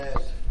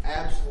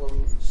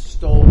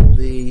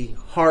the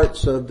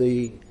hearts of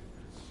the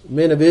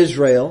men of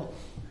Israel,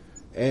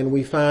 and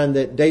we find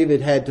that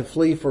David had to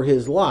flee for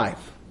his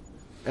life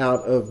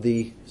out of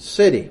the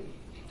city.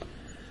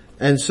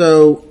 And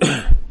so,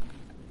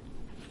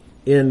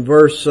 in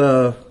verse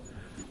 4,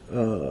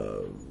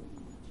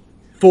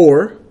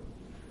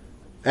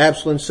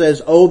 Absalom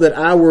says, "Oh, that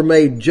I were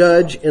made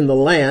judge in the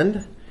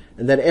land,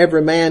 and that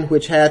every man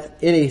which hath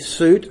any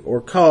suit or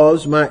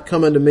cause might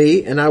come unto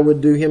me, and I would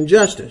do him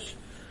justice.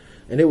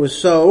 And it was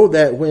so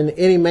that when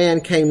any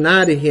man came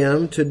nigh to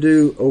him to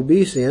do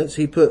obeisance,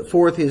 he put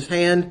forth his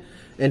hand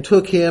and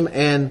took him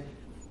and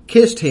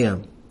kissed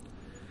him.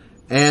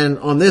 And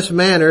on this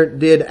manner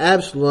did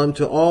Absalom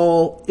to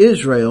all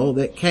Israel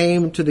that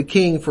came to the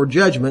king for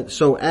judgment.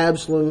 So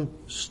Absalom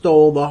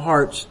stole the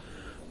hearts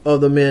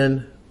of the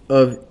men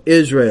of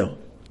Israel."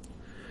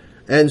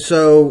 And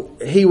so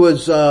he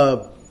was,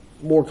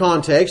 more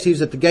context, he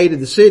was at the gate of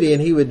the city,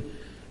 and he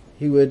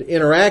would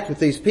interact with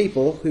these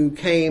people who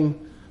came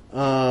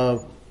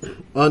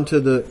unto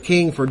the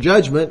king for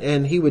judgment,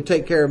 and he would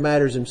take care of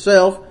matters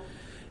himself,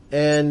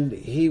 and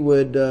he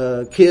would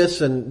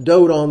kiss and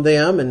dote on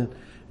them, and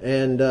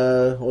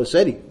well, it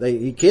said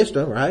he kissed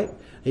them, right?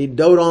 He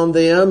dote on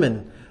them,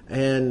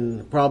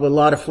 and probably a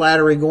lot of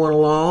flattery going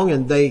along,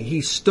 and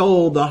he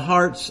stole the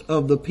hearts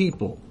of the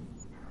people.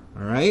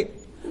 All right?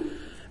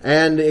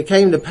 And it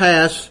came to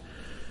pass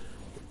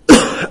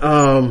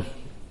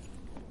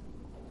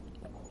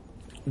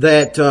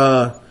that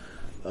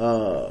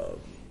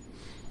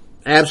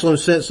Absalom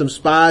sent some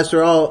spies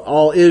to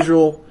all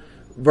Israel.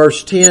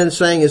 Verse 10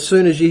 saying, "As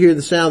soon as you hear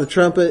the sound of the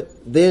trumpet,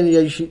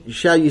 then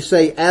shall you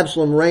say,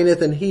 Absalom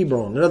reigneth in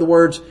Hebron." In other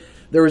words,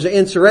 there was an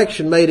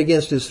insurrection made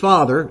against his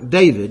father,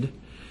 David,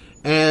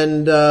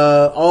 and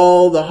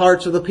all the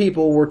hearts of the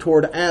people were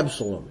toward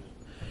Absalom.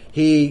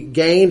 He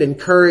gained and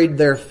curried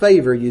their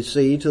favor, you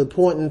see, to the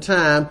point in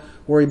time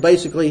where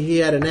he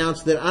had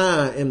announced that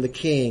I am the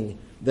king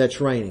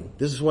that's reigning.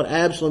 This is what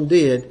Absalom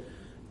did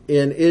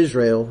in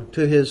Israel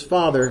to his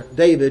father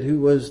David, who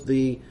was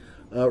the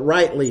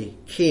rightly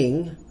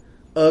king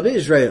of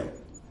Israel.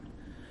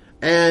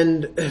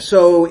 And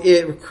so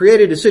it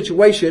created a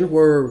situation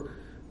where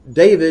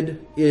David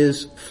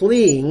is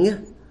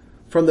fleeing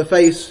from the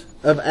face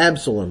of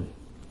Absalom.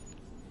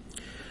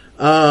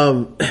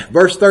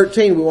 Verse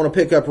 13 we want to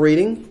pick up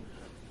reading.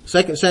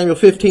 2 Samuel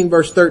 15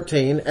 verse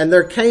 13. "And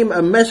there came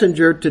a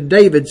messenger to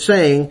David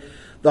saying,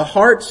 The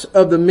hearts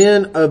of the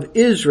men of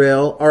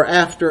Israel are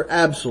after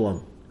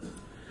Absalom.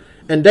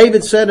 And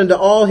David said unto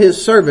all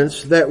his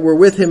servants that were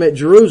with him at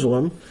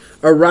Jerusalem,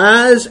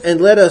 Arise and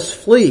let us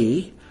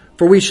flee,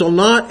 for we shall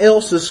not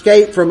else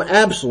escape from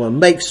Absalom.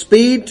 Make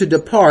speed to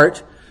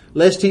depart,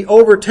 lest he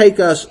overtake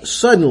us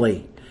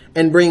suddenly,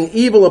 and bring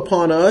evil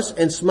upon us,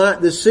 and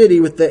smite the city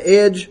with the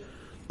edge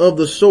of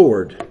the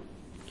sword."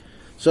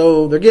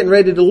 So they're getting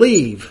ready to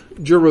leave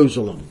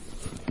Jerusalem.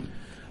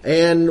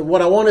 And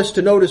what I want us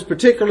to notice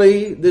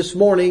particularly this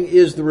morning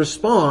is the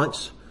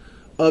response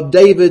of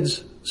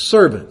David's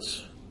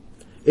servants.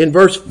 In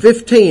verse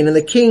 15, "And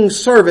the king's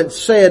servant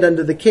said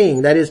unto the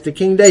king," that is to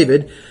King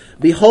David,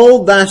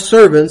 "Behold, thy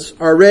servants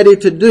are ready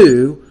to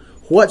do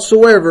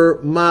whatsoever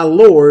my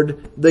lord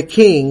the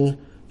king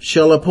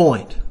shall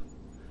appoint."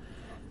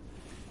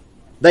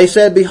 They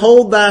said,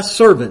 "Behold, thy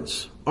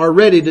servants are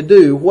ready to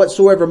do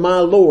whatsoever my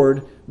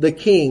lord the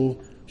king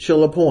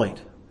shall appoint."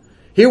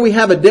 Here we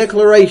have a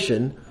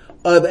declaration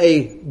of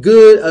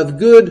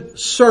good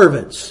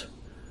servants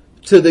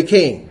to the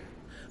king.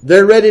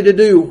 They're ready to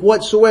do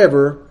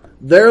whatsoever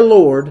their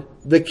lord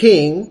the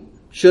king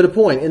should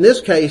appoint. In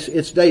this case,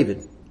 it's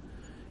David.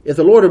 If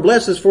the Lord will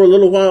bless us for a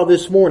little while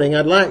this morning,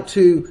 I'd like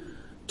to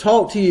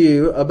talk to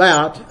you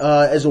about,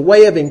 as a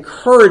way of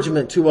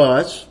encouragement to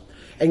us,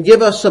 and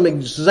give us some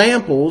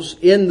examples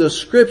in the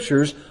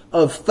scriptures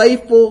of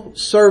faithful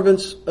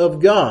servants of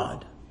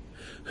God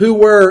who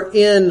were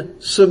in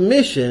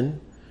submission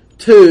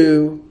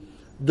to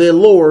the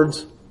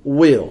Lord's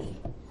will.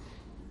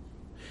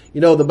 You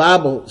know, the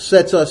Bible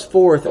sets us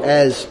forth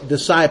as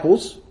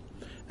disciples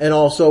and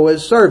also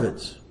as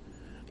servants.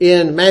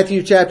 In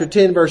Matthew chapter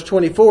 10 verse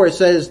 24 it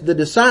says, "The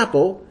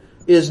disciple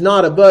is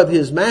not above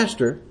his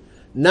master,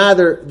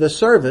 neither the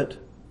servant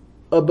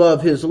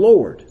above his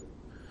Lord."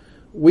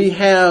 We're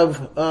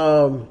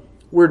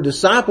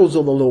disciples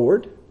of the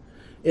Lord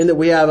in that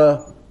we have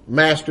a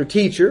master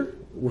teacher.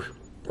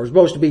 We're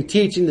supposed to be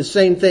teaching the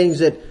same things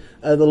that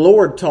the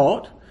Lord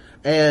taught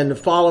and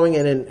following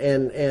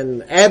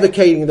and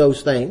advocating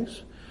those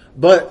things.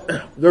 But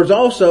there's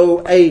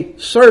also a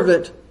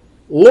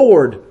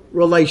servant-Lord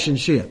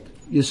relationship,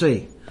 you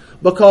see,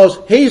 because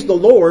He's the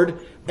Lord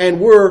and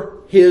we're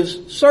His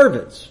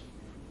servants,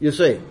 you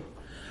see.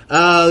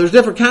 There's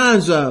different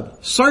kinds of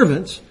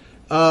servants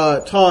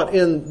taught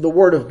in the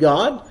Word of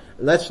God.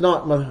 And that's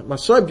not my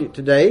subject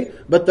today,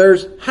 but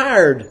there's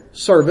hired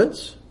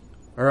servants,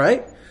 all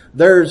right?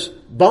 There's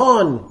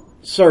bond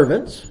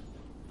servants.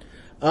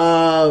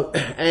 You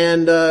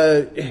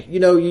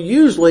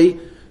usually,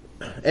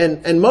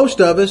 and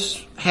most of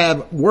us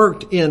have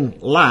worked in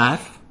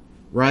life,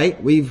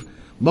 right? We've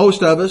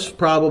Most of us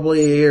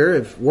probably here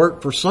have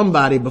worked for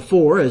somebody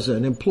before as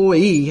an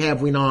employee,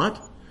 have we not?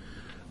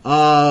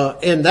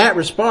 In that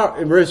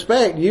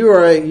respect, you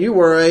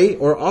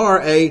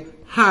are a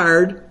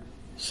hired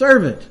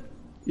servant,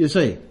 you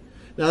see.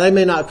 Now they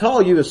may not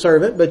call you a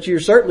servant, but you're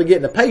certainly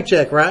getting a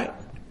paycheck, right?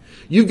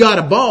 You've got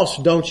a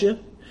boss, don't you?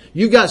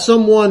 You've got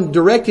someone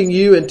directing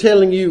you and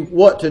telling you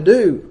what to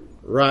do,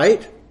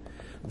 right?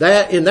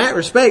 That, in that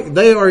respect,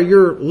 they are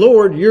your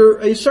Lord, you're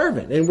a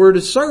servant, and we're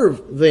to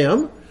serve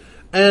them.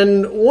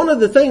 And one of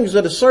the things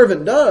that a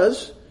servant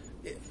does,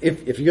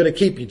 if you're going to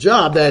keep your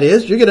job, that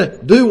is, you're going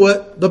to do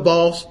what the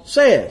boss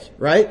says,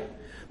 right?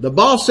 The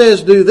boss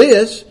says do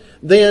this,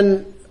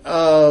 then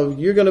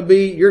you're going to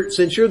be,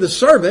 since you're the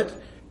servant,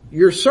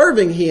 you're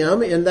serving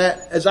him in that,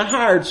 as a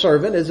hired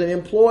servant, as an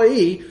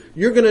employee,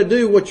 you're going to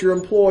do what your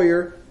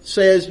employer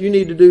says you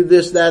need to do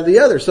this, that, or the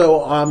other.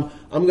 So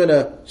I'm going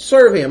to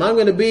serve him. I'm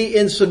going to be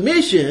in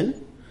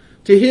submission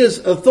to his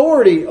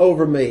authority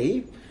over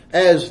me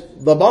as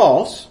the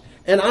boss,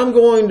 and I'm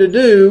going to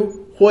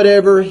do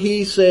whatever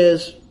he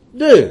says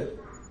do.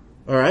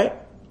 All right?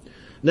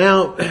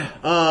 Now,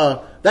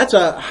 that's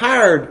a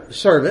hired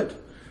servant.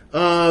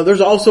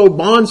 There's also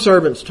bond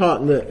servants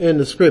taught in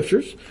the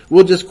scriptures.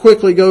 We'll just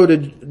quickly go to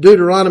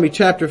Deuteronomy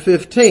chapter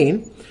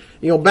 15.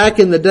 You know, back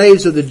in the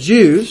days of the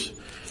Jews,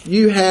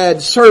 you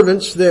had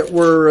servants that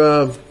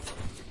were,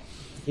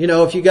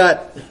 if you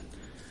got,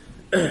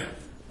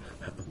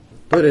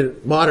 put a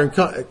modern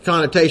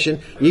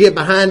connotation, you get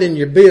behind in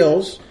your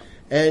bills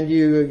and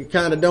you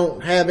kind of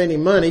don't have any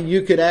money,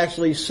 you could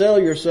actually sell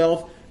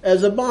yourself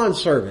as a bond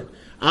servant.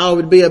 I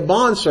would be a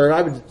bond servant.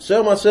 I would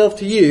sell myself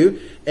to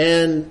you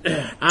and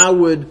I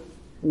would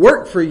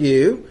work for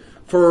you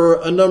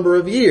for a number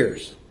of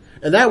years.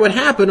 And that would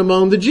happen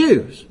among the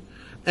Jews.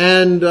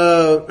 And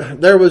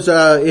there was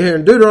here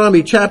in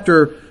Deuteronomy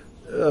chapter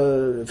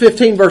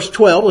 15 verse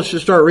 12, let's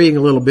just start reading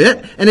a little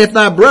bit. And if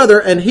thy brother,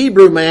 an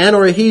Hebrew man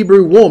or a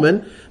Hebrew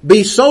woman,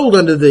 be sold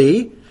unto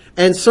thee,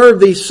 and serve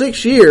thee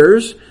 6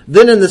 years,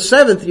 then in the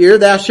 7th year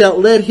thou shalt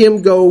let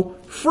him go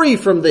free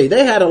from thee.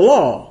 They had a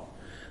law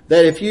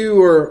that if you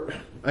were,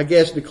 I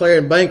guess,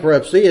 declaring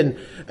bankruptcy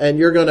and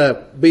you're going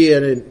to be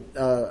a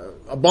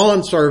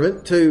bond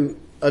servant to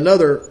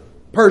another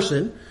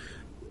person,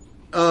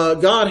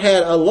 God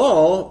had a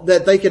law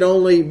that they could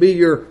only be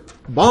your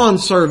bond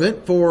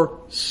servant for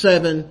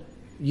 7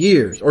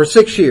 years or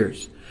 6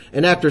 years.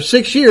 And after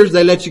 6 years,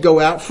 they let you go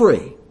out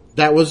free.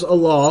 That was a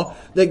law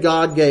that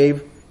God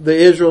gave the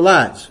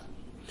Israelites.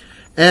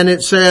 And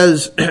it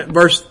says,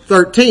 verse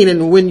 13,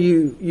 and when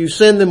you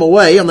send them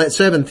away on that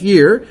 7th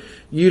year,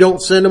 you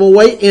don't send them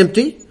away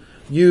empty.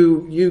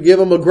 You give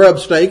them a grub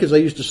stake, as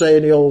they used to say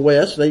in the Old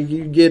West.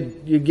 You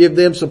give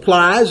them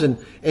supplies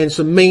and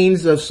some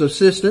means of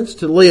subsistence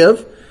to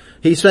live.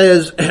 He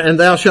says, and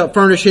thou shalt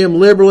furnish him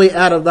liberally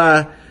out of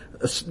thy,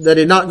 that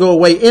it not go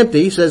away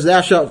empty. He says,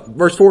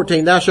 verse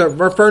 14, thou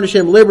shalt furnish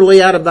him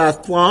liberally out of thy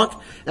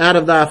flock, out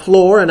of thy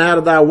floor, and out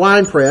of thy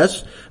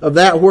winepress, of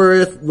that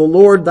wherewith the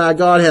Lord thy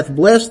God hath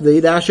blessed thee,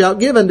 thou shalt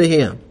give unto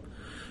him.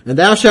 And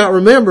thou shalt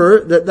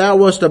remember that thou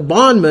wast a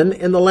bondman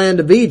in the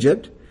land of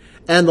Egypt,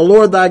 and the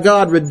Lord thy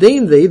God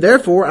redeemed thee.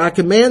 Therefore I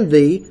command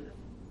thee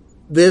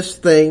this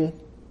thing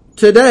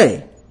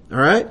today. All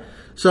right?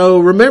 So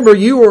remember,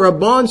 you were a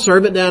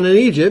bondservant down in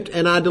Egypt,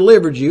 and I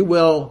delivered you.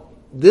 Well,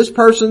 this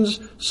person's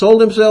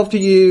sold himself to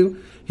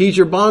you. He's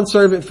your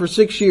bondservant for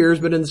 6 years,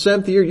 but in the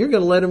 7th year, you're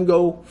going to let him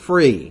go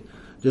free.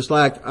 Just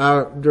like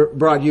I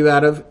brought you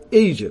out of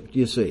Egypt,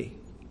 you see.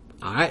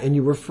 All right? And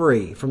you were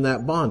free from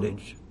that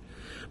bondage.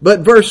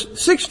 But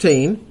verse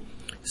 16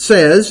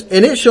 says,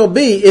 and it shall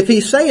be, if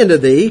he say unto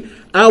thee,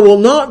 I will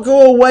not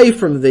go away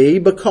from thee,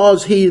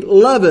 because he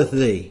loveth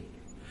thee,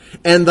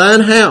 and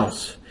thine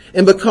house,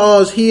 and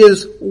because he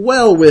is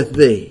well with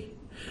thee.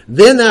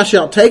 Then thou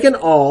shalt take an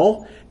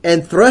awl,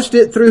 and thrust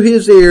it through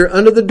his ear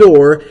under the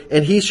door,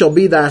 and he shall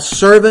be thy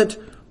servant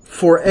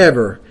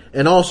forever.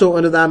 And also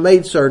unto thy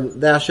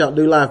maidservant thou shalt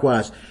do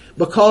likewise.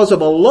 Because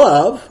of a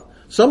love,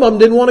 some of them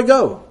didn't want to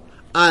go.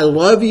 I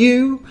love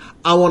you.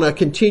 I want to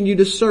continue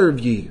to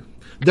serve you.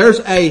 There's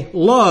a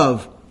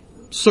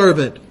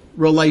love-servant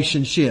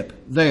relationship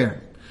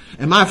there.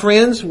 And my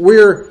friends,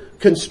 we're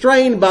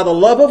constrained by the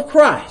love of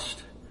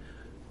Christ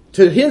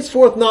to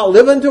henceforth not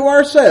live unto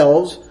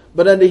ourselves,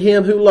 but unto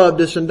him who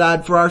loved us and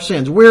died for our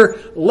sins. We're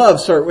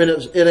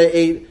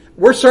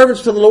we're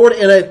servants to the Lord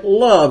in a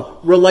love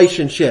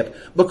relationship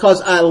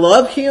because I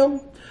love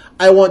him.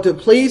 I want to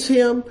please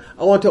him.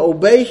 I want to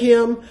obey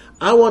him.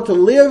 I want to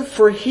live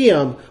for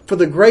him for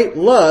the great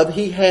love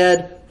he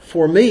had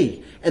for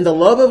me. And the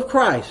love of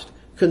Christ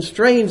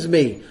constrains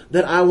me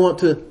that I want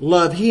to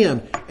love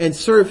him and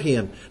serve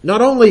him.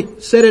 Not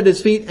only sit at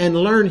his feet and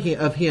learn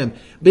of him,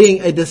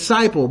 being a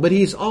disciple, but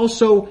he's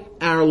also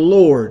our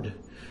Lord.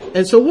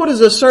 And so what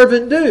does a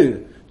servant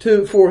do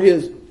for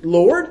his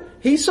Lord?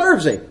 He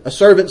serves him. A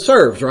servant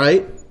serves,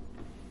 right?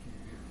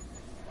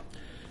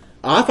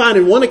 I find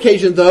in one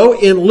occasion though,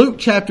 in Luke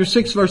chapter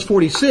 6 verse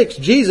 46,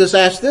 Jesus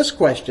asked this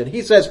question.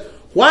 He says,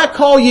 why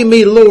call ye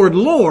me Lord,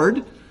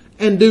 Lord,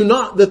 and do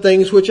not the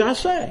things which I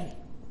say.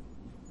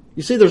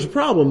 You see, there's a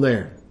problem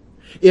there.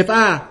 If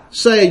I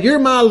say, you're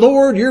my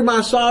Lord, you're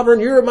my sovereign,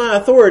 you're my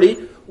authority,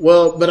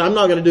 well, but I'm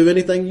not going to do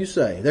anything you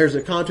say. There's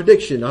a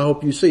contradiction I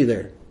hope you see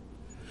there.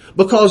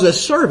 Because a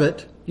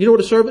servant, you know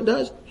what a servant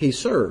does? He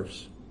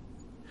serves.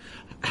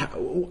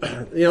 You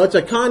know, it's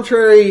a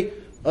contrary,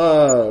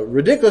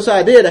 ridiculous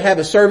idea to have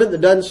a servant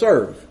that doesn't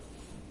serve.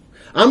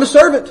 I'm a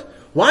servant.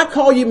 Why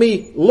call you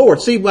me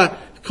Lord? See, by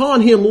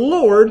calling him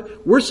Lord,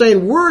 we're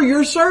saying we're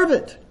your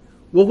servant.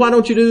 Well, why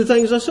don't you do the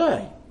things I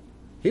say?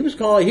 He was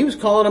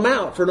calling them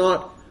out for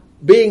not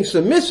being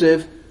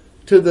submissive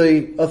to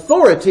the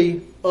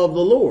authority of the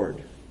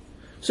Lord.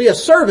 See, a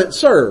servant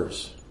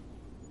serves.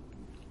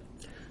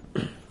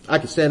 I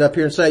could stand up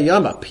here and say, yeah,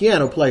 I'm a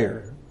piano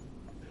player.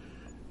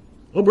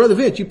 Oh, Brother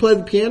Vince, you play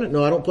the piano?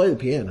 No, I don't play the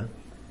piano.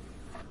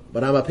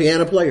 But I'm a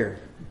piano player.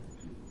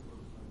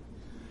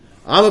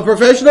 I'm a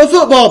professional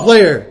football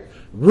player.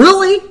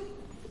 Really?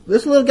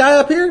 This little guy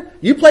up here?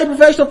 You play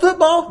professional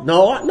football?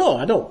 No,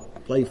 I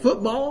don't play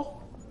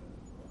football.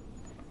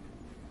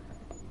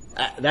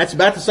 That's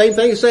about the same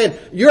thing as saying,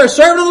 you're a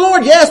servant of the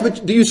Lord? Yes,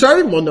 but do you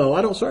serve him? Well, no,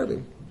 I don't serve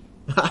him.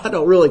 I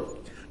don't really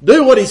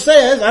do what he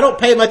says. I don't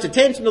pay much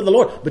attention to the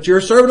Lord. But you're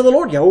a servant of the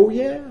Lord? Oh,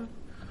 yeah.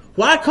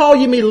 Why call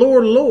you me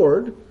Lord,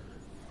 Lord,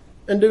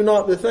 and do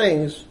not the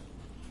things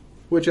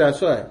which I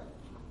say?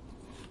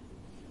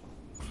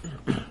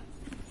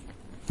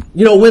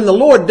 You know, when the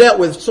Lord dealt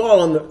with Saul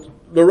on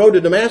the road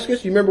to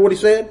Damascus, you remember what he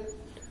said?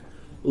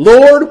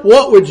 Lord,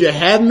 what would you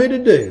have me to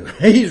do?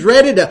 He's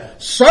ready to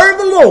serve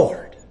the Lord.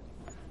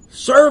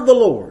 Serve the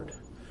Lord.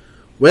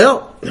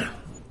 Well,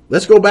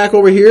 let's go back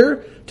over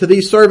here to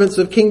these servants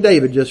of King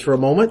David just for a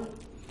moment.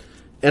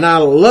 And I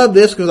love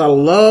this because I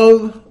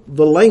love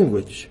the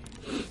language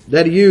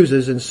that he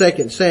uses in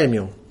 2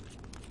 Samuel.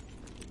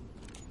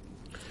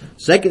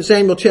 2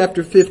 Samuel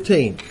chapter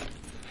 15.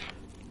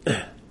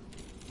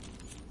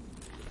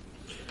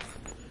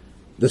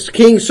 The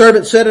king's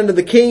servant said unto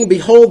the king,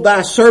 behold,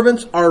 thy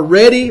servants are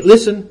ready,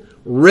 listen,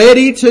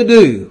 ready to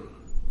do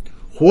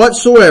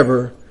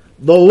whatsoever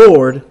the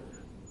Lord,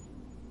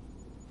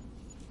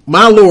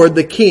 my Lord,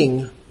 the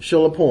king,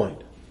 shall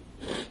appoint.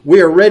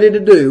 We are ready to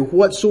do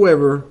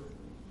whatsoever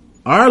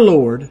our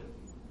Lord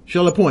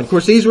shall appoint. Of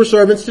course, these were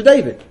servants to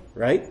David,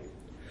 right?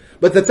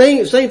 But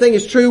the same thing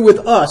is true with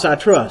us, I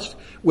trust.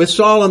 With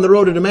Saul on the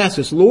road to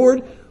Damascus.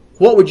 Lord,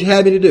 what would you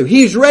have me to do?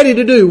 He's ready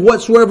to do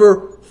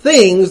whatsoever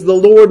things the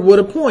Lord would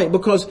appoint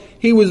because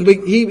he was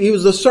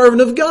a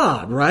servant of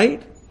God,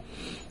 right?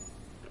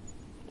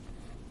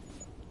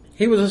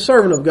 He was a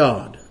servant of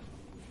God.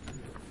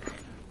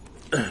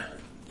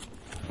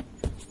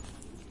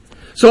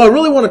 So I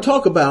really want to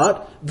talk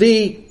about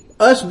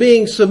us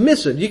being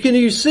submissive.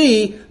 You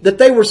see that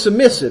they were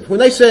submissive. When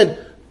they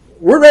said,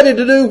 we're ready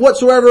to do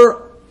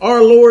whatsoever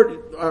our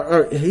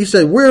Lord, he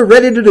said, we're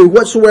ready to do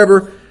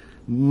whatsoever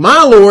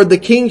my Lord the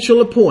king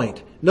shall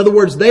appoint. In other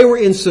words, they were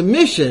in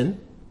submission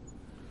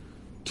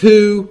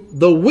to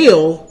the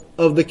will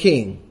of the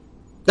king.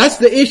 That's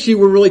the issue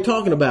we're really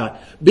talking about.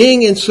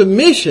 Being in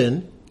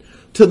submission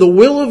to the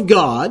will of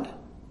God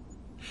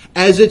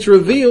as it's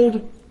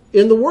revealed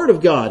in the Word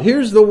of God.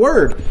 Here's the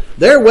Word.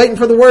 They're waiting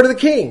for the Word of the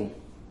King.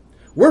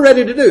 We're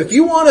ready to do. If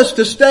you want us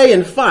to stay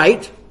and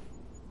fight,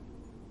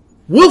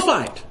 we'll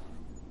fight.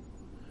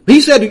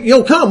 He said,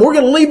 come, we're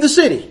going to leave the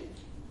city.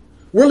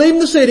 We're leaving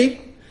the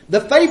city. The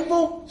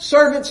faithful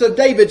servants of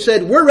David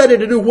said, we're ready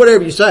to do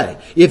whatever you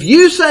say. If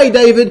you say,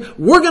 David,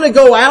 we're going to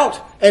go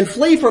out and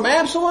flee from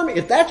Absalom,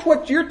 if that's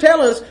what you're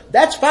telling us,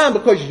 that's fine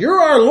because you're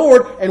our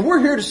Lord and we're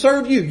here to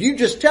serve you. You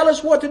just tell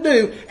us what to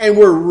do and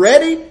we're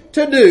ready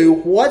to do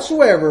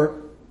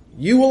whatsoever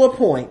you will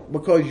appoint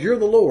because you're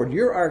the Lord.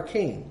 You're our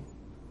King.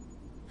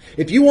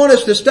 If you want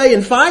us to stay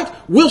and fight,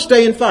 we'll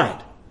stay and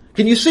fight.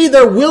 Can you see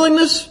their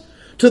willingness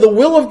to the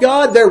will of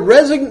God? They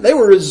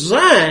were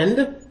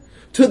resigned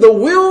to the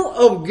will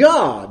of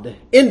God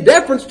in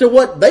deference to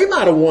what they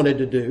might have wanted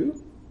to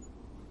do.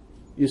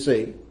 You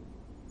see.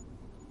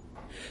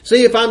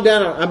 See, if I'm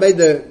down, I made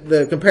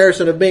the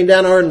comparison of being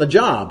down there in the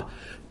job.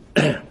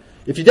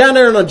 If you're down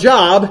there in a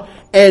job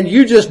and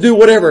you just do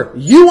whatever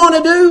you want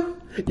to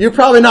do, you're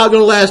probably not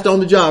going to last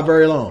on the job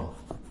very long.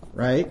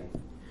 Right?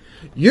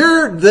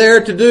 You're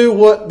there to do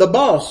what the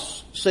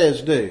boss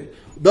says do.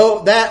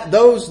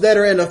 Those that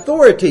are in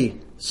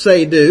authority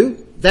say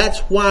do. That's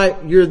why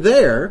you're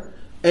there.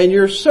 And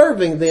you're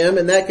serving them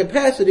in that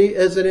capacity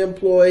as an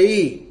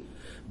employee.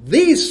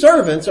 These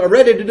servants are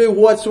ready to do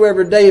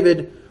whatsoever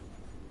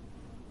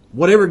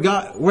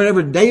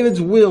whatever David's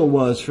will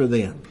was for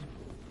them.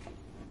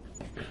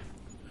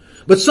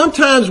 But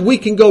sometimes we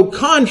can go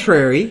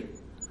contrary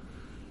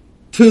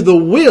to the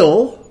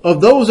will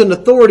of those in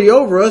authority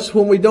over us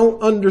when we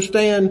don't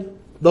understand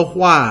the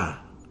why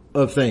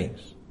of things.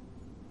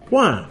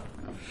 Why?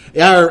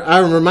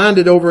 I'm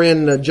reminded over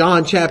in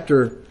John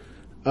chapter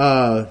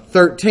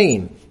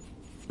 13.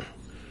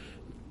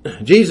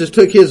 Jesus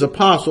took his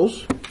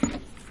apostles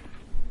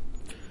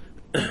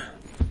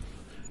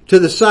to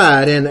the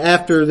side, and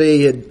after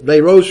they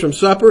rose from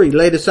supper, he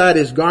laid aside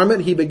his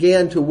garment. He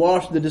began to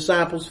wash the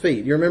disciples'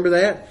 feet. You remember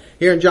that?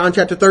 Here in John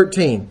chapter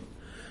 13.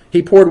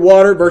 He poured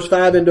water, verse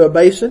 5, into a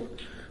basin.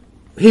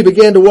 He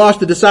began to wash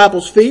the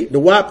disciples' feet, to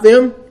wipe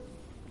them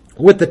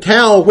with the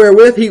towel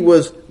wherewith he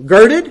was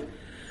girded.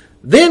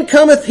 Then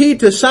cometh he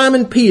to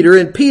Simon Peter,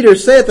 and Peter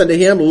saith unto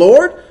him,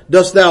 Lord,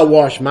 dost thou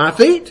wash my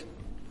feet?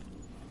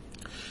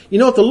 You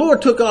know, if the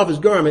Lord took off his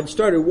garment and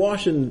started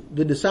washing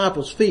the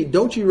disciples' feet,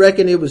 don't you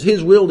reckon it was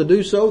his will to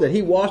do so, that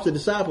he washed the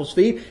disciples'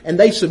 feet and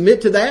they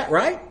submit to that,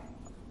 right?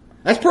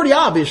 That's pretty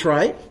obvious,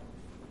 right?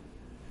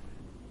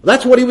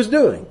 That's what he was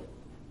doing.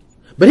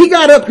 But he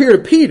got up here to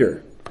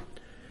Peter,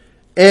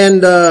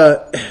 and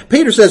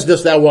Peter says,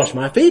 dost thou wash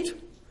my feet?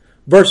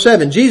 Verse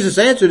 7, Jesus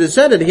answered and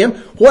said unto him,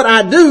 What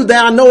I do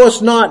thou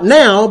knowest not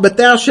now, but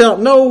thou shalt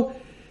know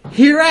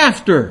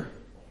hereafter.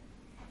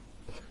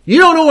 You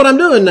don't know what I'm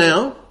doing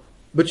now,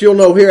 but you'll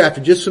know hereafter.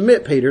 Just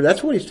submit, Peter.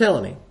 That's what he's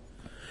telling him.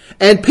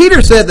 And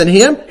Peter said unto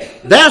him,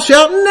 Thou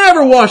shalt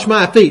never wash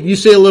my feet. You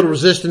see a little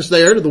resistance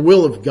there to the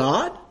will of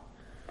God?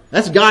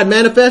 That's God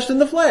manifest in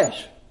the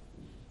flesh.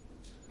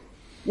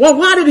 Well,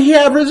 why did he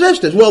have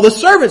resistance? Well, the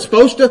servant's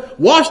supposed to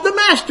wash the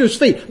master's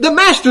feet. The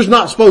master's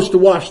not supposed to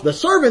wash the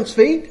servant's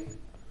feet.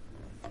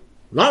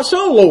 Not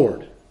so,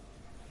 Lord.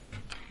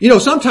 You know,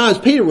 sometimes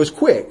Peter was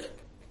quick.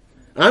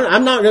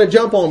 I'm not going to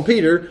jump on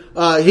Peter.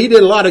 He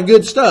did a lot of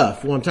good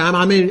stuff one time.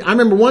 I mean, I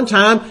remember one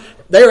time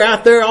they were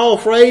out there all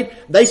afraid.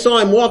 They saw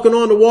him walking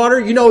on the water.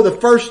 You know, the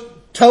first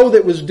toe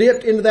that was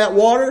dipped into that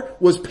water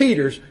was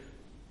Peter's.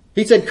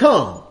 He said,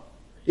 Come.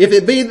 If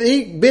it be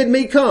thee, bid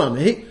me come.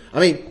 You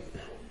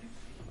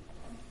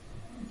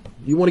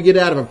want to get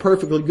out of a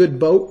perfectly good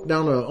boat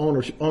down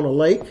on a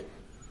lake?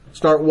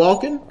 Start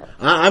walking?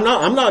 I'm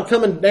not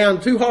coming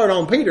down too hard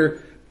on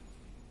Peter.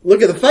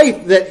 Look at the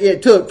faith that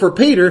it took for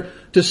Peter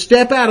to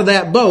step out of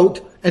that boat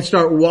and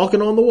start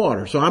walking on the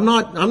water. So I'm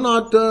not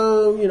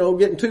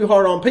getting too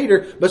hard on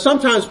Peter, but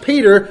sometimes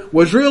Peter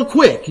was real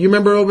quick. You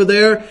remember over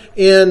there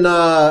in,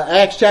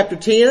 Acts chapter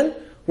 10,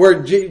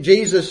 where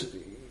Jesus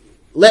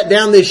let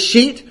down this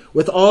sheet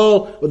the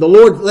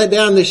Lord let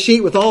down this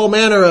sheet with all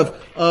manner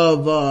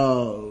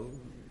of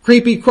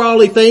creepy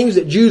crawly things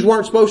that Jews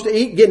weren't supposed to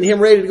eat, getting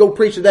him ready to go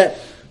preach to that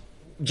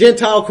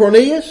Gentile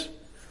Cornelius.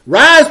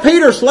 Rise,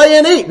 Peter, slay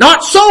and eat.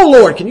 Not so,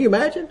 Lord. Can you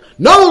imagine?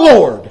 No,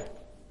 Lord.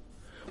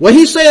 Well,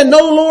 he's saying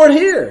no, Lord,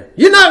 here.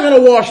 You're not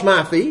going to wash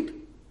my feet.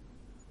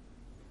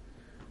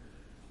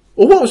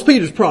 Well, what was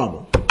Peter's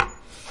problem?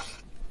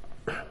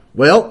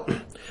 Well,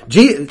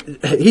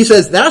 he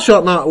says, Thou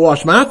shalt not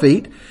wash my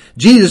feet.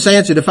 Jesus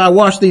answered, If I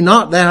wash thee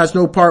not, thou hast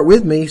no part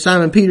with me.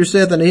 Simon Peter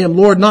saith unto him,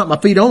 Lord, not my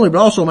feet only, but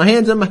also my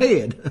hands and my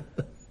head.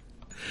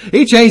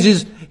 He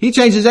changes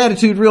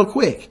attitude real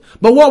quick.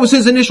 But what was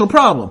his initial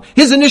problem?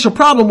 His initial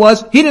problem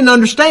was he didn't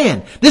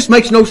understand. This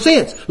makes no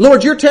sense.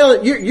 Lord, you're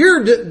telling,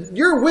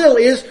 your will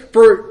is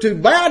to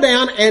bow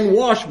down and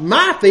wash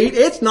my feet.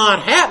 It's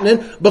not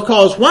happening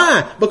because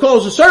why?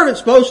 Because the servant's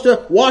supposed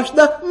to wash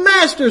the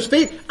master's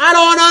feet. I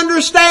don't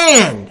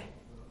understand.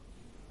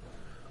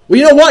 Well,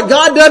 you know what?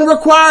 God doesn't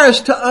require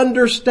us to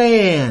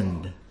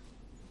understand.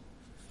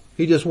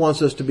 He just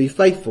wants us to be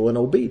faithful and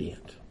obedient.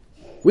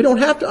 We don't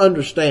have to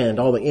understand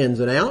all the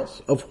ins and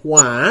outs of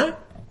why.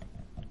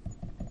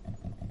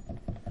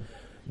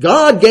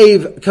 God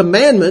gave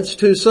commandments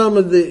to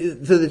to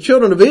the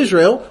children of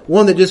Israel.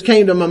 One that just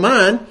came to my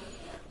mind.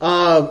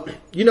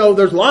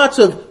 There's lots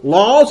of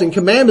laws and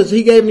commandments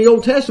he gave in the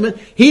Old Testament.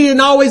 He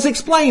didn't always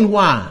explain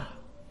why.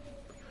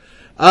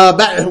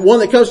 One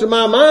that comes to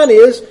my mind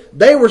is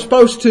they were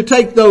supposed to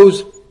take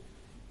those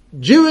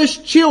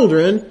Jewish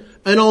children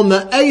and on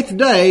the 8th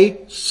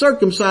day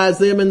circumcise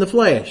them in the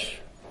flesh.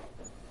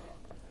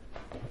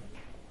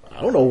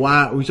 I don't know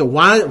why. We said,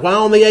 why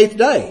on the 8th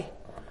day?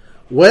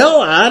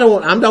 Well, I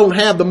don't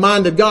have the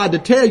mind of God to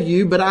tell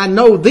you, but I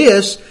know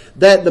this,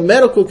 that the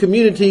medical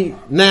community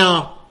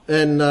now,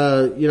 and,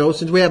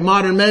 since we have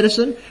modern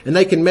medicine and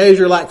they can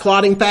measure like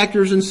clotting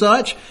factors and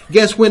such,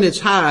 guess when it's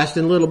highest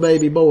in little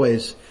baby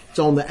boys? It's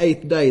on the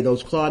 8th day.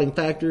 Those clotting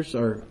factors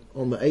are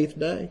on the 8th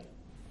day.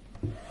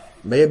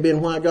 May have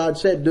been why God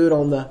said do it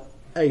on the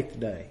 8th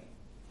day.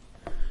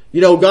 You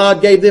know,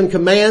 God gave them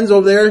commands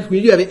over there.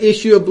 When you have an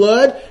issue of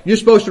blood, you're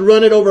supposed to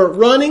run it over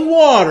running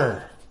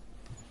water.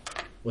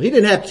 Well, he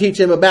didn't have to teach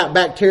them about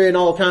bacteria and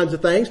all kinds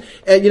of things.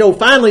 And,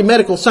 finally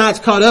medical science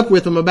caught up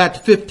with them about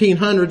the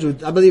 1500s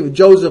with, I believe, with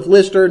Joseph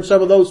Lister and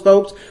some of those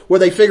folks, where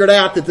they figured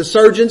out that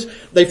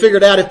they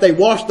figured out if they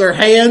washed their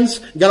hands,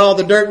 got all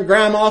the dirt and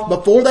grime off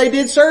before they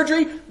did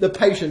surgery, the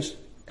patients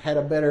had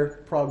a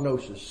better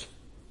prognosis.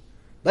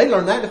 We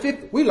learned that in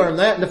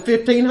the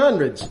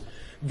 1500s.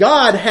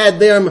 God had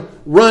them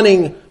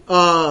running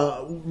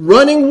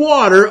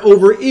water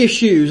over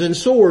issues and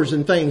sores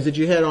and things that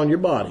you had on your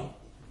body.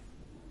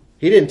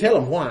 He didn't tell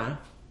them why.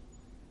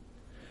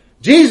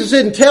 Jesus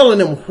isn't telling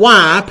them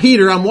why.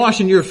 Peter, I'm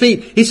washing your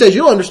feet. He says,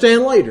 you'll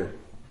understand later.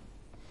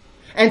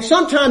 And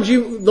sometimes the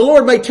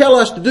Lord may tell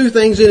us to do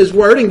things in His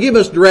Word and give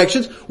us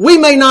directions. We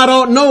may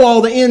not know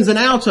all the ins and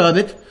outs of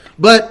it,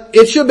 But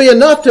it should be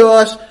enough to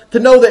us to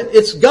know that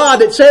it's God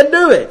that said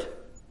do it.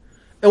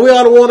 And we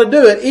ought to want to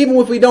do it even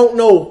if we don't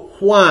know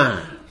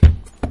why.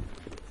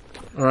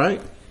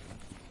 Alright?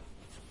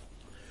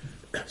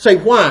 Say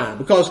why?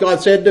 Because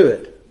God said do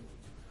it.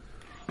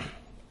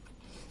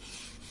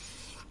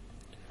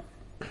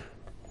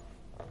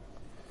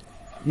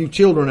 You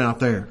children out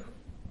there.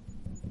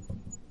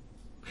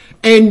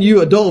 And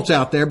you adults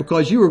out there,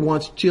 because you were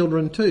once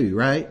children too,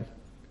 right?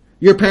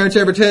 Your parents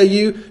ever tell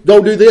you,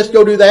 go do this,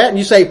 go do that, and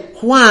you say,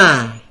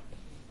 why?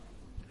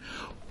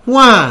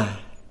 Why?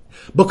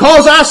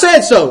 Because I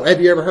said so.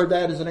 Have you ever heard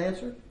that as an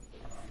answer?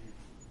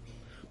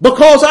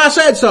 Because I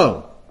said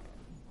so.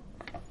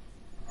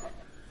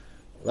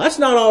 That's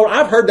not all,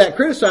 I've heard that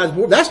criticized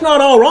before. That's not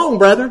all wrong,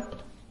 brother.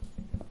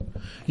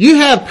 You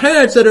have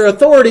parents that are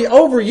authority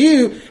over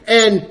you,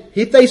 and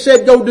if they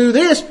said go do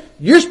this,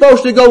 you're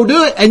supposed to go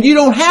do it, and you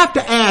don't have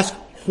to ask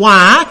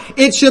why.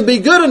 It should be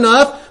good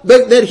enough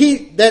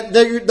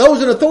that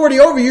those in authority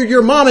over you,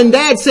 your mom and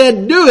dad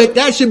said do it,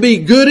 that should be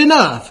good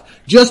enough.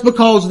 Just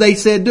because they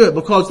said do it,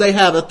 because they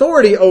have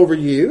authority over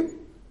you.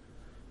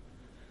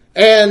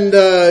 And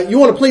you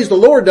want to please the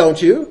Lord,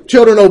 don't you?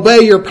 Children,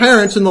 obey your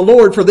parents in the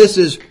Lord, for this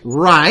is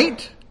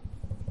right.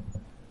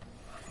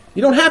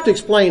 You don't have to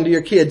explain to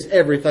your kids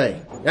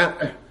everything. Now,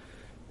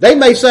 they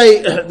may see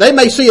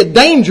a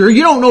danger.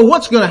 You don't know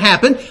what's going to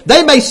happen.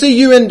 They may see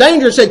you in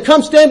danger and say,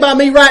 come stand by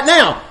me right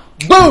now.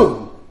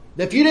 Boom!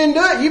 If you didn't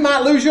do it, you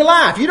might lose your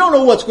life. You don't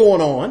know what's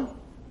going on.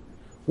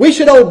 We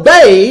should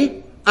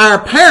obey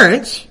our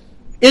parents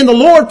in the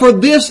Lord, for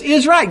this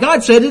is right.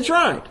 God said it's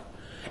right.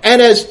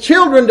 And as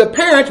children to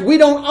parents, we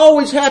don't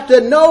always have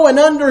to know and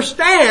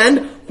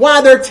understand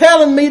why they're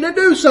telling me to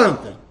do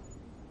something.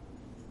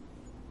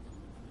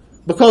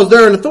 Because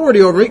they're in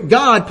authority over me.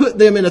 God put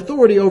them in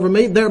authority over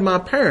me. They're my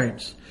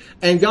parents.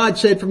 And God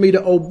said for me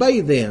to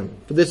obey them,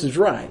 for this is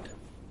right.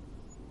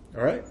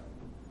 Alright?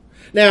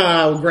 Now,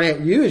 I'll grant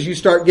you, as you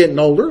start getting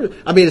older,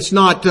 it's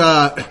not,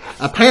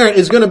 a parent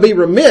is going to be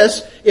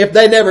remiss if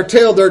they never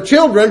tell their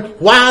children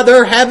why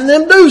they're having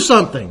them do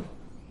something.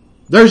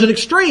 There's an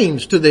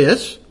extremes to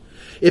this.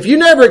 If you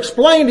never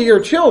explain to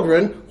your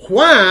children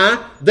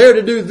why they're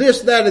to do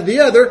this, that, or the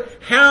other,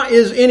 how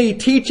is any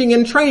teaching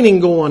and training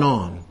going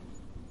on?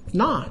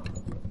 Not.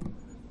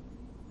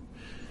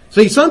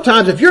 See,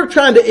 sometimes if you're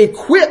trying to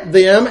equip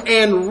them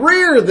and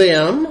rear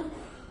them,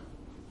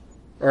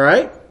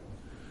 alright?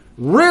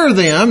 Rear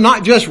them,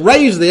 not just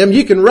raise them.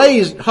 You can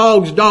raise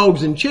hogs,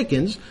 dogs, and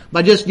chickens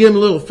by just giving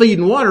them a little feed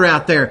and water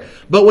out there.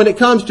 But when it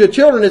comes to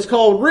children, it's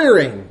called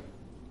rearing.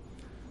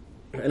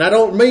 And I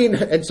don't mean,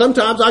 and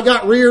sometimes I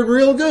got reared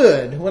real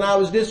good when I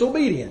was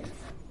disobedient.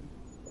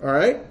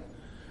 Alright?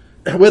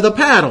 With a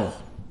paddle.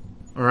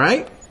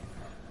 Alright?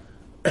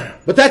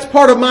 But that's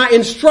part of my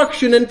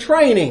instruction and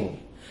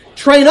training.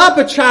 Train up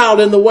a child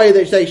in the way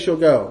that they shall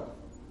go,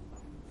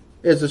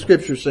 as the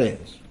scripture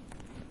says.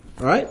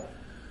 Alright?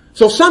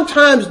 So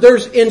sometimes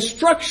there's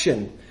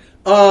instruction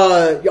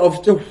of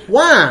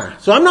why.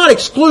 So I'm not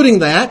excluding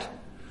that.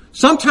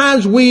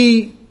 Sometimes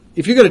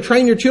if you're going to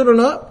train your children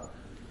up,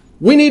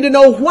 we need to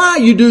know why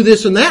you do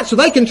this and that so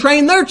they can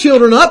train their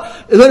children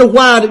up. And then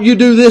why you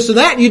do this and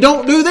that and you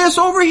don't do this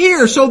over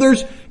here. So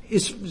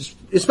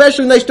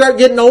especially when they start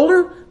getting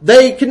older,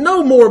 they can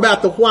know more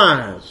about the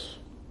whys.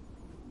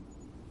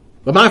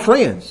 But my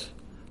friends,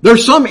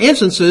 there's some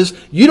instances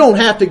you don't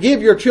have to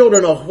give your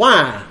children a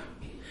why.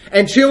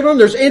 And children,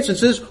 there's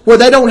instances where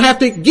they don't have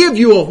to give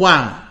you a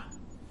why.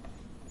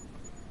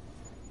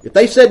 If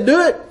they said do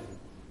it,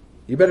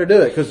 you better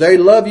do it because they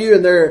love you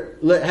and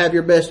they have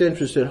your best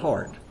interest at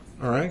heart.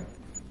 Alright?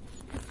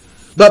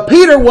 But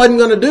Peter wasn't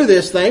going to do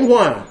this thing.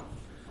 Why?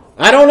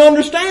 I don't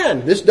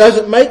understand. This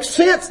doesn't make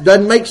sense.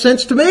 Doesn't make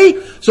sense to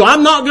me. So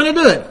I'm not going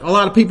to do it. A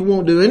lot of people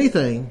won't do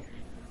anything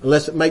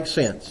unless it makes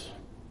sense.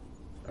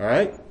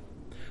 Alright?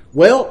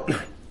 Well,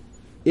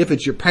 if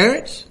it's your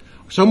parents,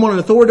 someone in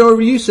authority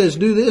over you says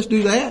do this,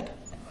 do that,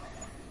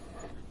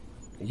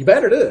 you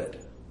better do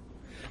it.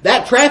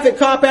 That traffic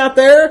cop out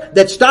there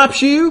that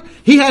stops you,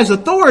 he has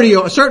authority,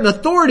 a certain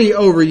authority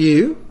over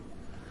you.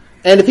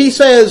 And if he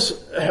says,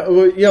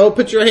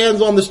 put your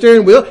hands on the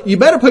steering wheel, you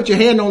better put your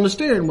hand on the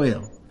steering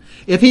wheel.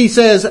 If he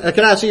says,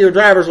 can I see your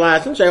driver's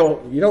license?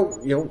 You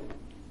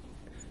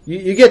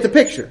get the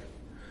picture.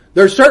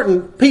 There's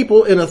certain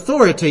people in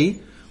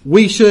authority,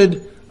 we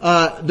should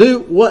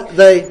do what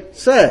they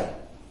say.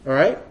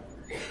 Alright?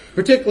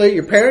 Particularly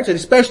your parents and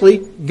especially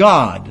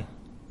God.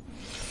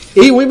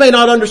 We may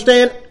not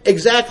understand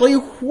exactly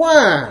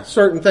why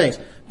certain things.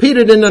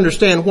 Peter didn't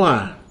understand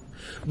why.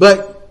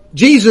 But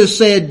Jesus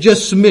said,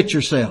 just submit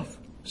yourself.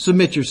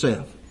 Submit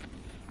yourself.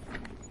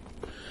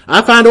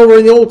 I find over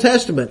in the Old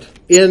Testament,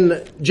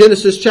 in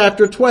Genesis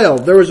chapter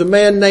 12, there was a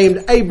man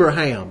named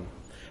Abraham.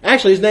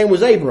 Actually, his name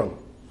was Abram.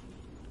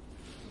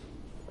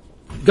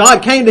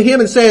 God came to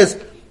him and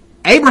says,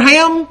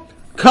 Abraham,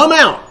 come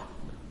out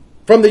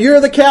from the Ur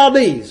of the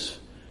Chaldees.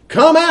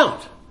 Come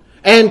out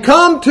and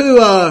come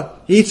to,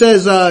 he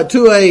says,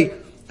 to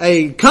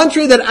a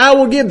country that I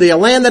will give thee, a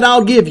land that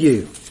I'll give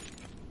you.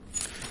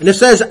 And it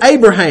says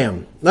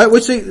Abraham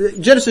We see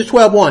Genesis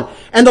 12:1.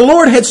 And the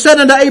Lord had said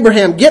unto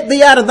Abraham, get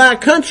thee out of thy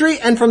country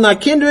and from thy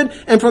kindred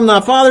and from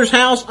thy father's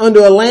house unto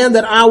a land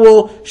that I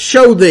will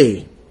show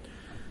thee.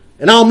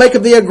 And I will make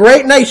of thee a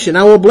great nation.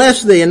 I will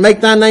bless thee and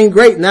make thy name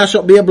great, and thou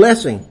shalt be a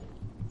blessing.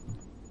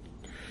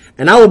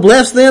 And I will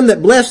bless them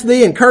that bless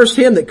thee, and curse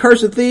him that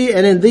curseth thee,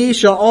 and in thee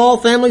shall all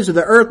families of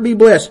the earth be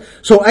blessed.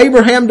 So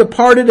Abraham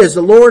departed as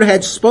the Lord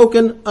had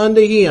spoken unto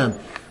him.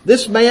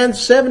 This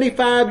man's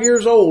 75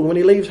 years old when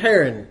he leaves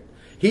Haran.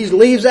 He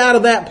leaves out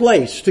of that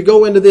place to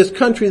go into this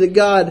country that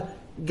God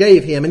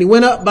gave him, and he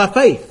went up by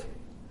faith.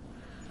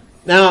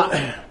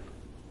 Now,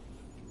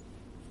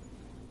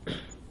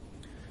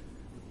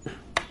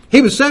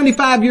 he was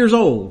 75 years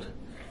old.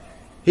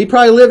 He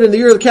probably lived in the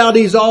year of the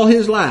Chaldees all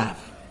his life.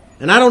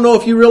 And I don't know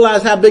if you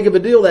realize how big of a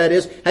deal that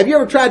is. Have you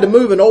ever tried to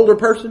move an older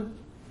person?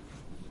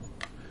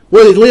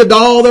 Well, they've lived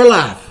all their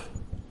life.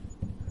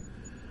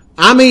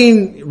 I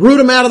mean, root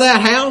them out of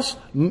that house,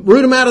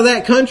 root them out of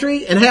that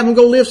country, and have them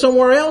go live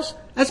somewhere else?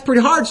 That's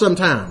pretty hard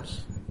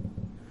sometimes.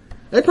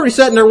 They're pretty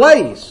set in their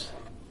ways.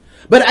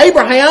 But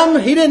Abraham,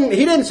 he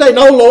didn't say,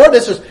 no, Lord,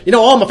 this is,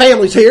 all my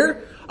family's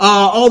here.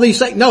 All these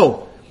things.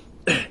 No.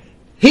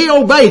 He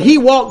obeyed. He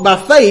walked by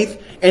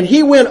faith, and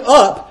he went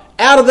up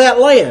out of that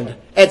land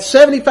at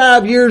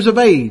 75 years of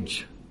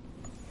age.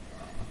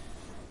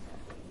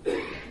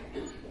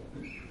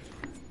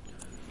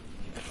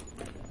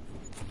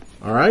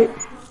 All right.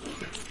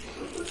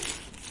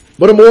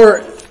 But a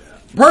more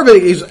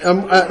perfect is,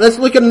 let's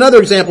look at another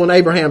example in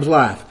Abraham's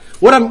life.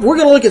 We're going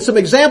to look at some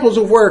examples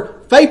of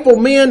where faithful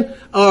men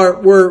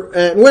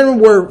women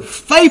were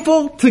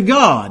faithful to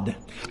God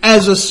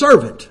as a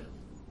servant.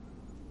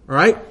 All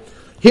right.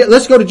 Here,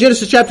 let's go to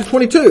Genesis chapter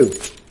 22.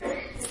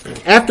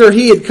 After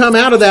he had come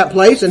out of that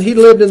place and he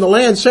lived in the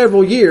land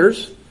several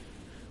years,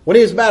 when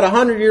he was about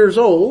 100 years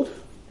old,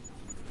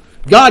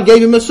 God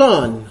gave him a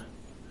son,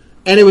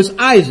 and it was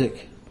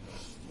Isaac.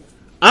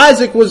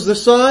 Isaac was the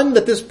son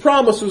that this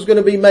promise was going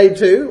to be made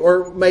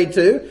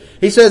to.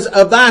 He says,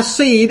 of thy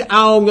seed,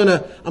 I'm going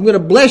to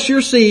bless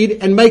your seed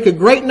and make a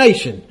great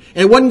nation.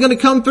 And it wasn't going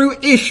to come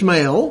through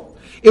Ishmael.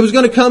 It was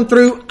going to come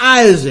through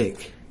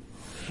Isaac.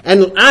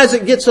 And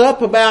Isaac gets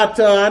up about,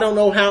 I don't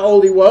know how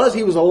old he was.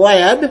 He was a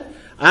lad.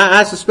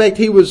 I suspect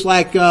he was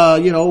like,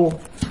 middle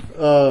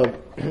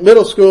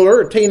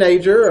schooler, a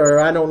teenager, or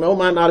I don't know,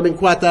 might not have been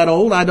quite that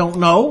old. I don't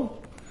know.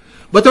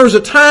 But there was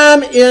a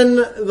time in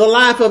the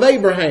life of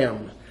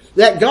Abraham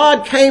that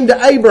God came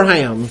to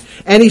Abraham,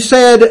 and he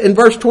said in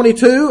verse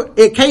 22,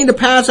 it came to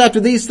pass after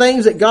these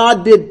things that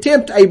God did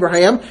tempt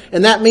Abraham,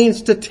 and that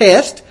means to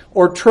test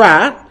or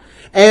try.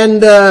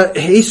 And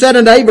he said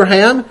unto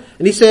Abraham,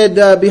 and he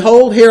said,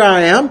 behold, here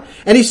I am.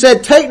 And he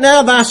said, take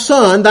now thy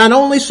son, thine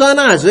only son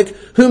Isaac,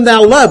 whom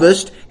thou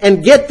lovest,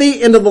 and get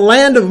thee into the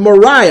land of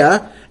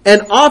Moriah,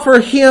 and offer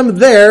him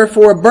there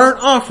for a burnt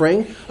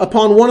offering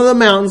upon one of the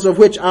mountains of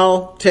which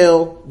I'll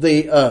tell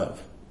thee of.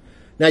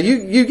 Now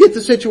you get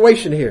the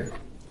situation here.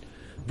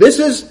 This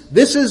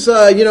is,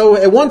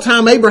 at one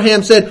time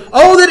Abraham said,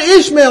 oh, that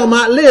Ishmael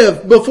might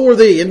live before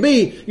thee and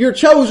be your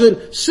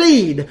chosen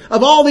seed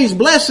of all these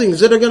blessings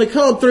that are going to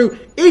come through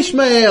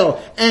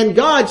Ishmael. And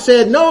God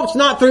said, no, it's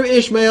not through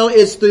Ishmael,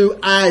 it's through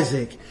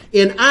Isaac.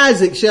 In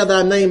Isaac shall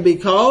thy name be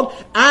called.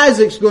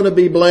 Isaac's going to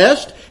be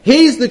blessed.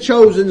 He's the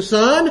chosen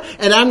son,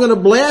 and I'm going to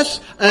bless,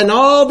 and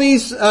all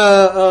these,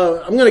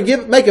 I'm going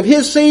to make of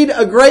his seed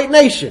a great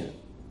nation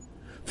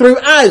through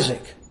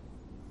Isaac.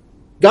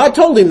 God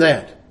told him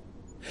that.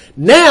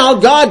 Now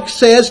God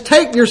says,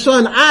 take your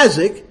son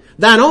Isaac,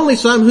 thine only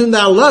son whom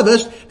thou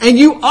lovest, and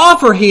you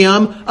offer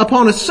him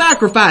upon a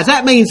sacrifice.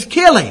 That means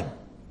kill him.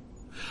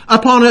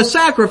 Upon a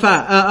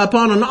sacrifice,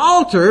 upon an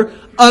altar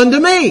unto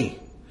me.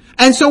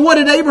 And so what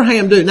did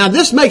Abraham do? Now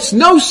this makes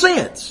no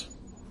sense.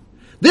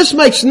 This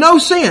makes no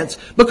sense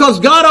because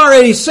God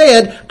already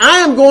said, I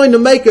am going to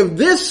make of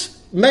this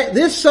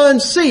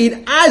son's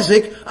seed,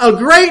 Isaac, a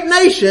great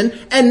nation.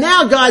 And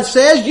now God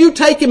says, you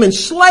take him and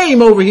slay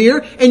him over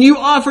here and you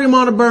offer him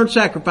on a burnt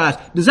sacrifice.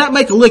 Does that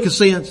make a lick of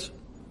sense?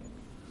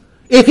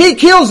 If he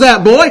kills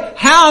that boy,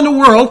 how in the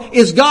world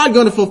is God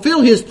going to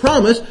fulfill his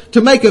promise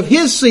to make of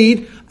his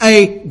seed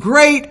a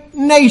great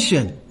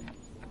nation?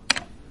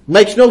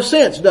 Makes no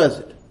sense, does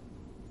it?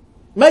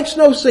 Makes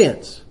no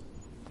sense.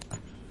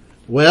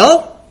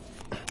 Well,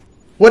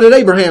 what did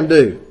Abraham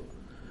do?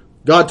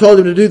 God told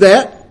him to do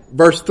that.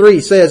 Verse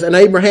 3 says, and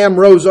Abraham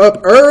rose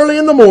up early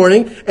in the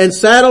morning and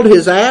saddled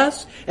his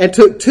ass and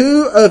took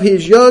 2 of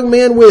his young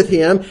men with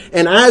him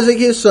and Isaac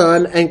his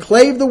son and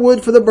clave the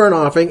wood for the burnt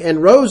offering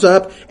and rose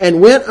up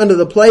and went unto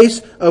the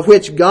place of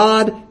which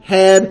God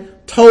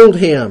had told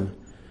him.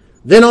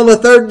 Then on the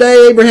 3rd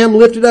day Abraham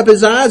lifted up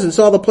his eyes and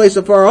saw the place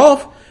afar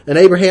off. And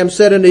Abraham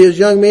said unto his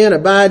young men,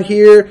 abide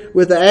here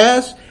with the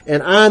ass,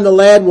 and I and the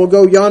lad will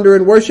go yonder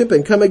and worship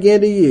and come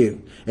again to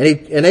you.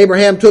 And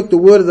Abraham took the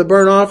wood of the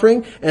burnt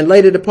offering and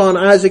laid it upon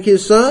Isaac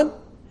his son.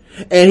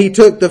 And he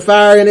took the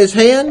fire in his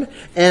hand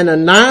and a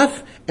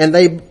knife, and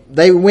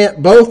they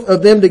went both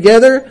of them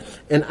together.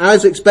 And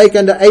Isaac spake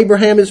unto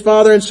Abraham his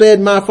father and said,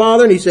 my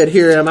father. And he said,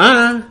 here am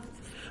I,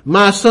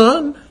 my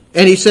son.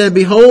 And he said,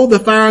 behold the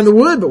fire and the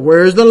wood, but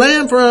where is the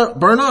lamb for a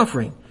burnt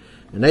offering?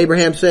 And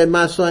Abraham said,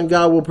 my son,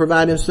 God will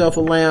provide himself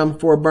a lamb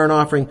for a burnt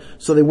offering.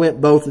 So they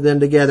went both of them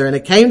together. And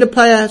it came to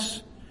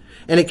pass,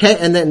 and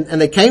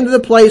they came to the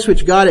place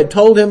which God had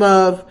told him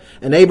of.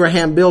 And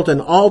Abraham built an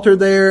altar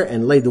there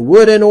and laid the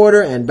wood in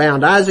order and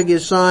bound Isaac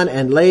his son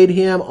and laid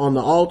him on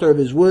the altar of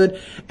his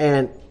wood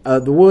and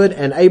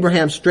And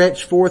Abraham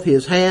stretched forth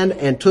his hand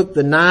and took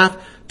the knife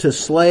to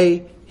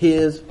slay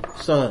his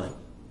son.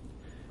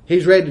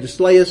 He's ready to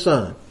slay his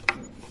son.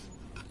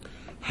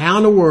 How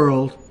in the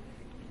world?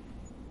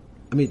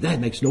 I mean, that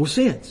makes no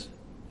sense.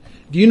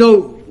 Do you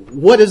know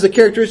what is the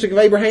characteristic of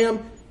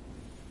Abraham?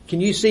 Can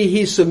you see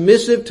he's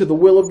submissive to the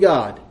will of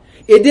God?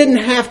 It didn't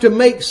have to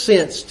make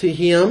sense to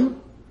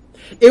him.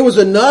 It was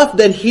enough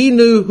that he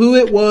knew who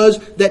it was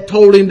that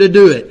told him to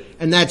do it.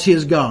 And that's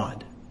his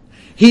God.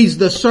 He's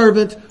the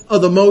servant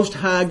of the Most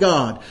High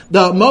God.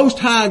 The Most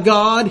High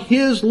God,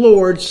 his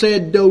Lord,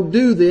 said, don't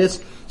do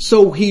this.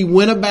 So he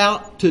went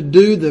about to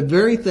do the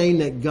very thing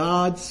that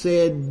God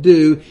said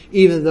do,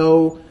 even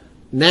though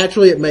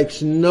naturally it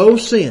makes no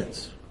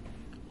sense.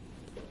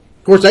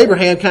 Of course,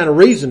 Abraham kind of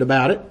reasoned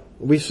about it.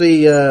 We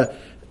see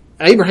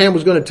Abraham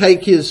was going to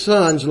take his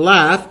son's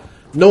life,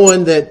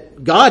 knowing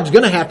that God's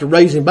going to have to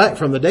raise him back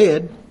from the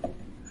dead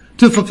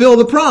to fulfill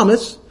the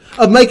promise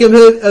of making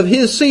of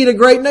his seed a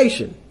great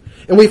nation.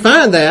 And we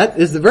find that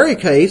is the very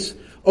case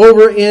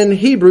over in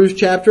Hebrews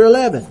chapter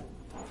 11.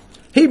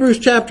 Hebrews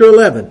chapter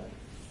 11.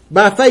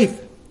 By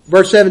faith,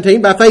 verse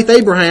 17, by faith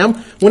Abraham,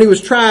 when he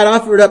was tried,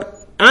 offered up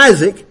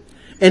Isaac,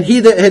 and he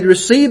that had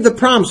received the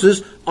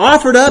promises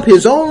offered up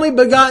his only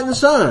begotten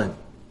son,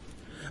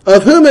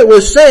 of whom it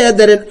was said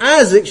that in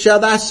Isaac shall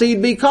thy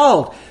seed be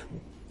called.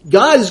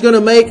 God is going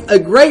to make a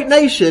great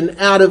nation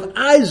out of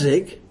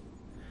Isaac.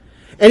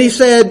 And he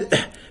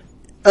said,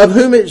 of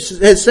whom it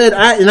has said,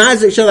 in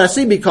Isaac shall thy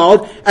seed be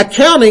called,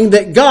 accounting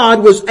that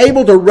God was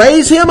able to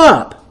raise him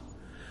up.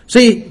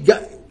 See,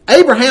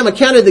 Abraham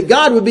accounted that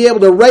God would be able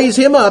to raise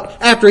him up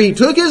after he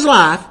took his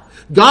life.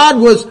 God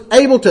was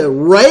able to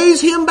raise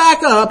him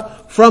back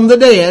up from the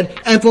dead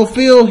and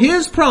fulfill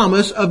his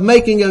promise of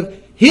making of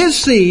his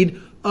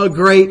seed a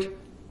great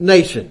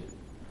nation.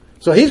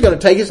 So he's going to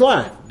take his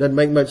life. Doesn't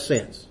make much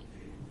sense.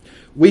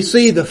 We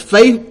see the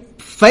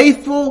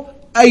faithful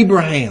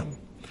Abraham.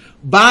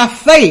 By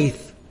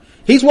faith.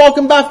 He's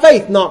walking by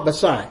faith, not by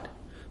sight.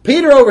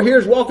 Peter over here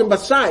is walking by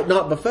sight,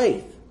 not by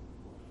faith.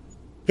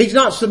 He's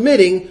not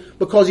submitting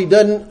because he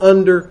doesn't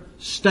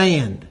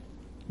understand.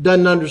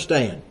 Doesn't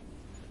understand.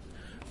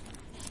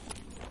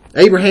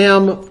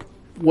 Abraham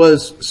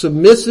was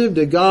submissive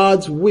to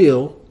God's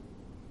will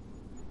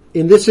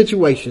in this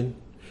situation.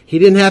 He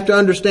didn't have to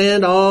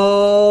understand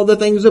all the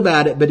things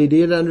about it, but he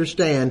did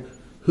understand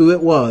who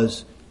it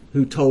was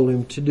who told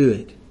him to do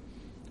it.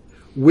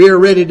 We're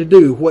ready to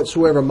do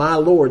whatsoever my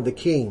Lord the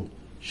King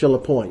shall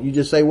appoint. You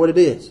just say what it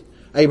is.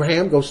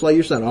 Abraham, go slay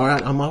your son. All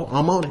right, I'm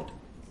on it.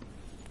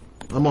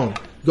 I'm on it.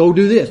 Go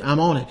do this. I'm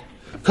on it.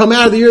 Come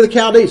out of the Ur of the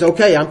Chaldees.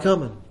 Okay, I'm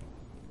coming.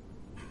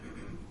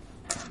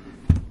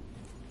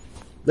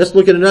 Let's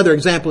look at another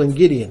example in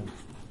Gideon.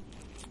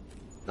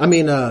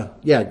 In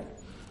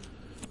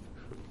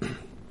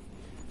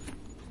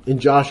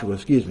Joshua,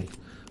 excuse me.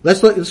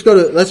 Let's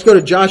go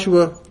to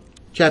Joshua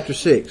chapter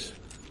 6.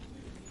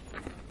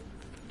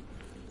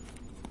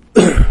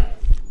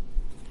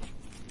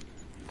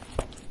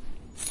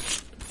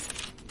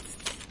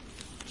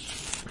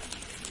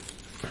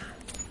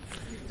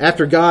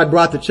 After God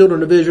brought the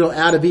children of Israel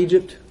out of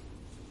Egypt,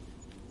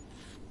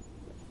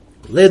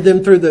 led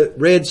them through the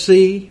Red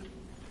Sea,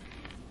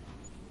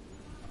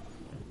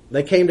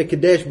 they came to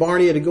Kadesh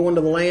Barnea to go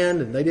into the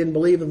land, and they didn't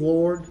believe in the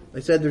Lord.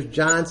 They said there's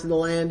giants in the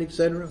land,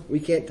 etc.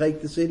 We can't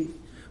take the city.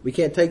 We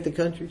can't take the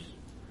countries.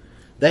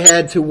 They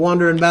had to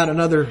wander about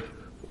another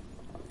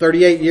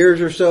 38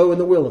 years or so in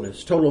the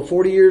wilderness. Total of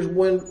 40 years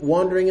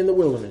wandering in the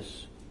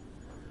wilderness.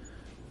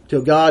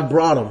 Till God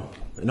brought them.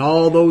 And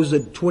all those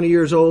that 20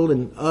 years old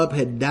and up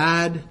had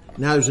died.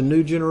 Now there's a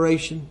new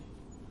generation.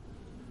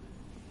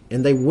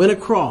 And they went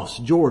across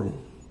Jordan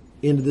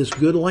into this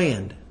good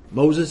land.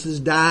 Moses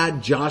has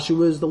died.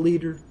 Joshua is the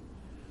leader.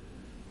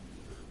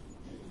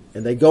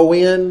 And they go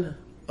in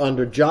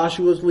under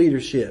Joshua's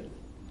leadership.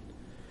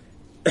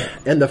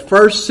 And the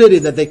first city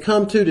that they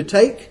come to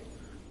take,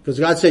 because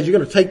God said, you're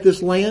going to take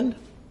this land.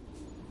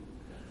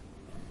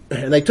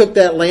 And they took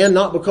that land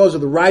not because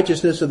of the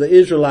righteousness of the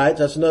Israelites,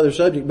 that's another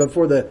subject, but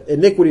for the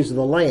iniquities of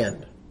the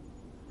land.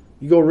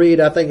 You go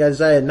read, I think,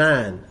 Isaiah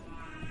 9.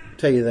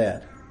 Tell you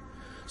that.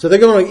 So they're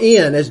going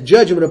in as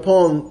judgment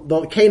upon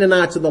the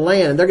Canaanites of the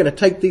land, and they're going to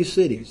take these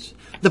cities.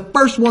 The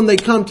first one they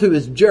come to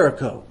is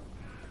Jericho.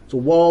 It's a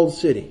walled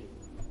city.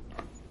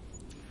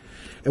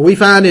 And we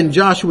find in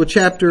Joshua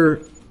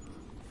chapter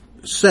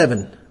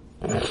 7.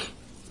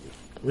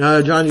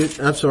 John,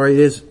 I'm sorry,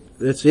 it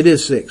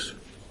is 6.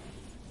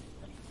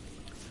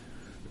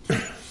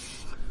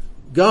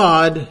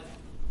 God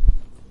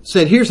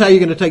said, here's how you're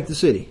going to take the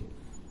city.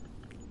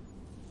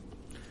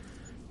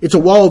 It's a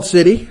walled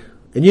city.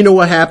 And you know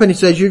what happened? He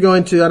says, you're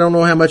going to, I don't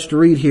know how much to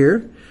read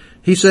here.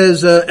 He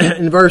says,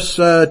 in verse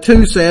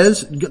 2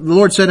 says, the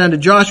Lord said unto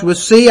Joshua,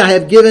 See, I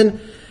have given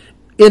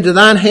into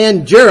thine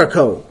hand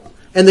Jericho,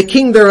 and the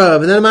king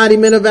thereof, and the mighty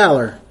men of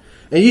valor.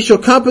 And ye shall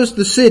compass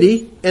the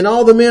city, and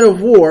all the men of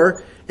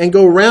war, and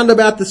go round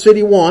about the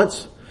city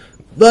once.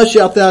 Thus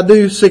shalt thou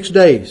do 6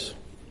 days.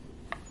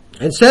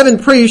 And 7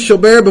 priests shall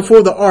bear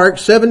before the ark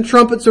 7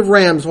 trumpets of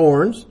ram's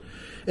horns.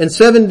 And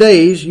 7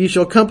 days ye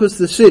shall compass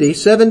the city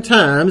 7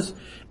 times,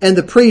 and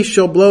the priests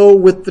shall blow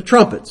with the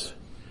trumpets.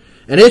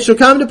 And it shall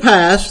come to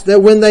pass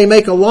that when they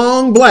make a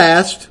long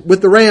blast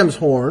with the ram's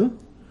horn,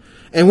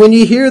 and when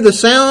ye hear the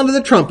sound of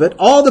the trumpet,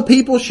 all the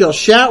people shall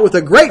shout with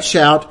a great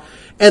shout,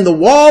 and the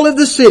wall of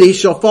the city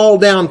shall fall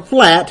down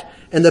flat,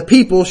 and the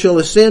people shall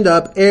ascend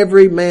up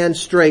every man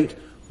straight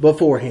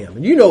before him.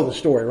 And you know the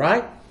story,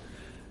 right?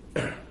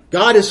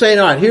 God is saying,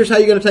 all right, here's how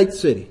you're going to take the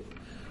city.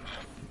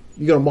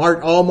 You're going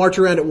to all march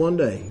around it one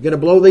day. You're going to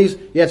blow these,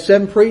 you have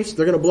 7 priests,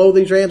 they're going to blow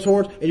these ram's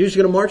horns, and you're just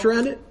going to march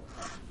around it?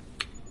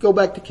 Go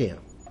back to camp.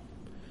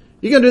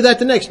 You're going to do that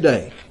the next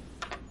day.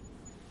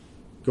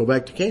 Go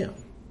back to camp.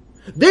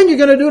 Then you're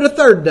going to do it a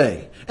 3rd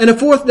day. And a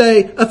 4th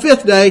day, a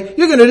 5th day,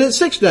 you're going to do it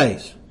 6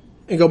 days.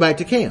 And go back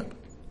to camp.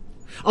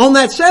 On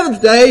that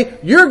 7th day,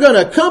 you're going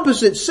to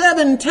compass it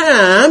 7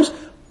 times,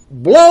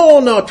 blow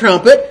on the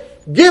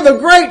trumpet, give a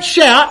great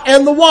shout,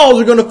 and the walls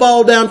are going to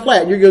fall down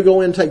flat. You're going to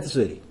go in and take the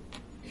city.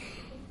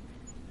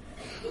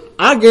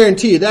 I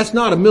guarantee you that's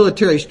not a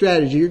military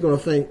strategy you're going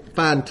to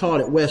find taught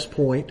at West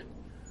Point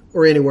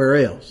or anywhere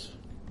else.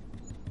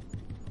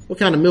 What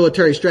kind of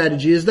military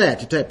strategy is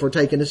that for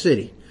taking a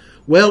city?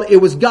 Well, it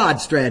was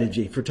God's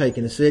strategy for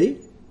taking a city.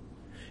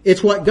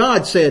 It's what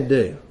God said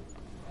do.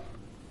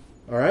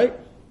 All right?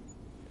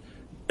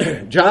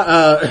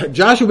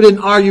 Joshua didn't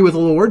argue with the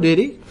Lord, did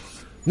he?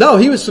 No,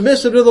 he was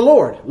submissive to the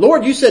Lord.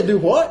 Lord, you said do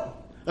what?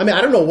 I mean,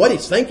 I don't know what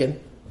he's thinking.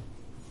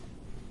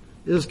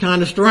 This is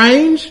kind of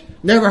strange.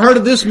 Never heard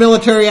of this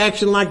military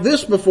action like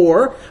this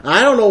before.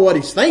 I don't know what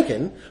he's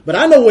thinking, but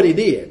I know what he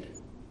did.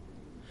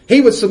 He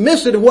was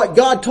submissive to what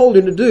God told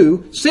him to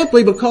do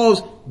simply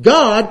because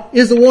God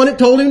is the one that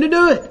told him to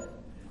do it.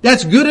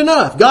 That's good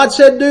enough. God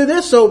said do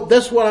this, so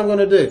that's what I'm going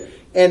to do.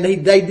 And they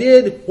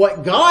did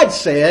what God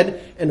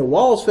said, and the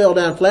walls fell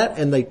down flat,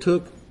 and they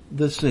took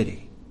the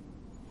city.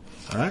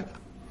 All right?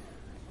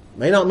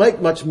 May not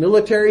make much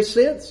military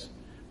sense,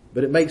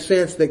 but it makes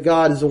sense that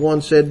God is the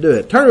one said do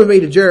it. Turn with me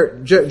to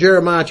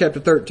Jeremiah chapter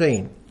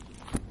 13.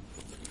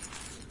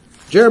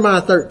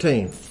 Jeremiah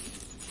 13.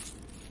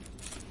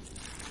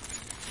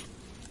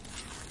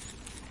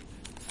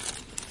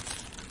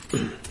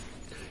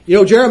 You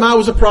know, Jeremiah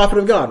was a prophet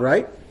of God,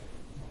 right?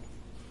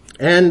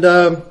 And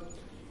the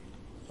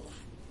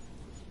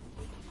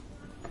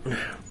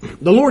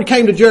Lord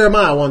came to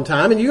Jeremiah one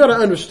time, and you got to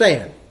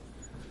understand,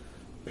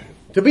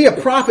 to be a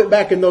prophet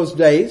back in those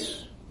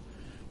days,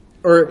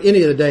 or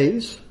any of the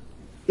days,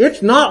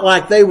 it's not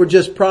like they were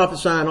just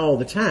prophesying all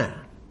the time.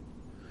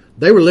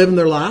 They were living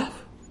their life.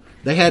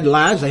 They had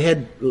lives. They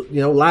had,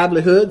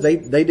 livelihoods.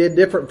 They did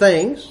different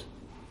things.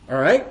 All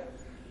right.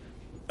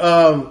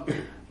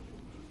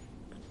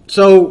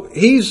 So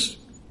he's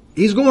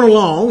going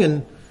along,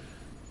 and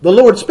the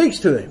Lord speaks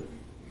to him.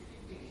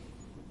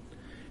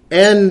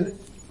 And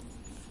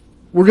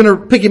we're going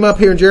to pick him up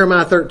here in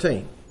Jeremiah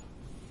 13.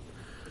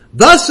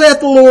 Thus saith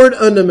the Lord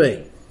unto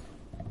me,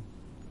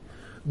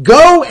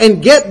 Go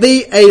and get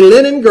thee a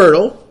linen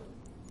girdle,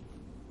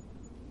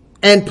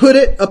 and put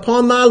it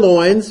upon thy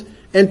loins,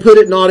 and put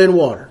it not in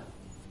water.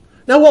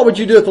 Now what would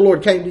you do if the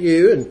Lord came to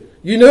you, and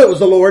you knew it was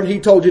the Lord, and He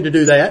told you to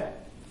do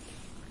that?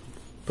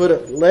 Put a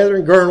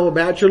leathern girdle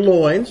about your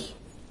loins,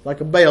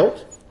 like a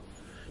belt.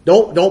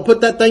 Don't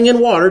put that thing in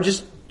water,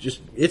 just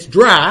it's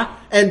dry,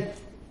 and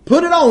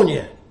put it on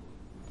you.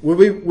 Would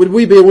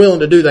we be willing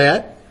to do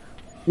that?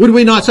 Would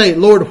we not say,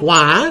 Lord,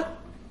 why?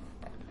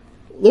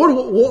 Lord,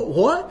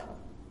 what?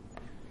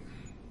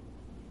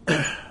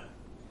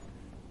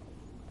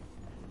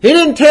 He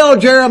didn't tell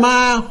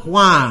Jeremiah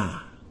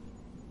why.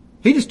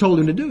 He just told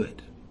him to do it.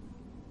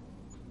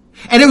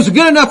 And it was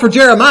good enough for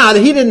Jeremiah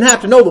that he didn't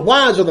have to know the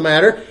whys of the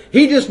matter.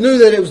 He just knew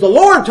that it was the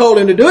Lord told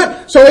him to do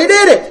it, so he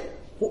did it.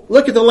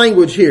 Look at the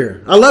language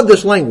here. I love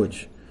this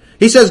language.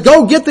 He says,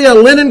 Go get thee a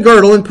linen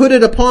girdle and put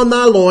it upon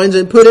thy loins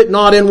and put it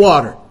not in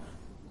water.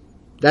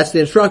 That's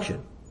the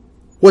instruction.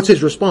 What's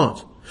his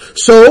response?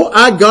 So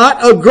I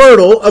got a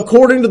girdle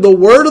according to the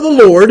word of the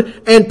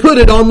Lord and put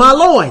it on my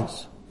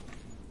loins.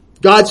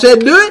 God said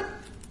do it,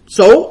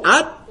 so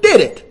I did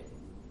it.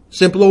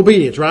 Simple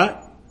obedience, right?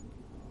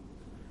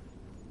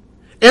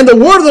 And the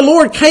word of the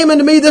Lord came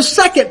unto me the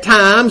second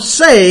time,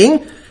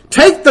 saying,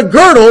 Take the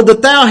girdle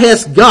that thou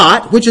hast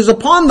got, which is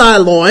upon thy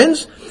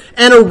loins,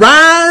 and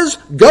arise,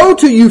 go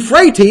to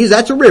Euphrates,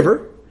 that's a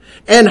river,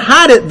 and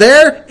hide it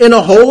there in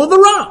a hole of the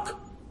rock.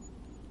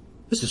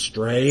 This is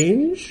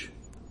strange.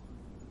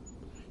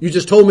 You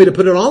just told me to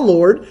put it on,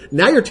 Lord.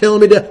 Now you're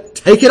telling me to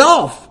take it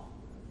off.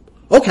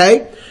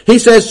 Okay. He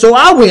says, So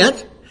I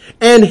went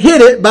and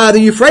hid it by the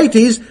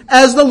Euphrates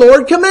as the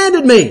Lord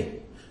commanded me.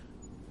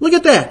 Look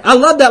at that. I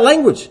love that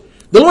language.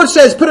 The Lord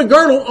says, put a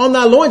girdle on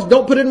thy loins,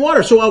 don't put it in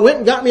water. So I went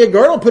and got me a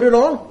girdle, put it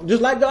on,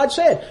 just like God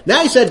said.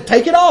 Now he said,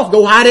 take it off,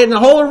 go hide it in a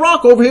hole of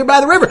rock over here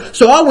by the river.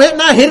 So I went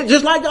and I hid it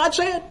just like God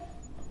said.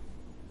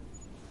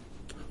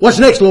 What's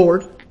next,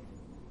 Lord?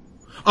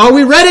 Are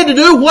we ready to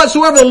do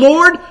whatsoever the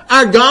Lord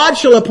our God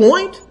shall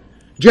appoint?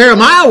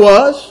 Jeremiah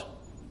was.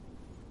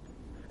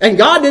 And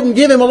God didn't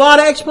give him a lot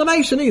of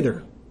explanation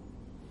either.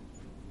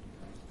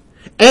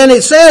 And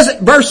it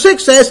says, verse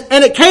 6 says,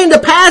 and it came to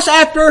pass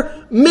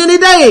after many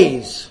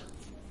days.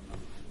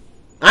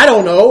 I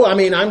don't know. I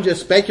mean, I'm just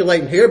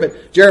speculating here,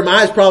 but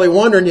Jeremiah's probably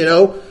wondering,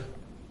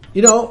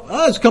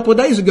 it's a couple of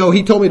days ago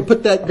he told me to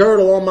put that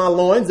girdle on my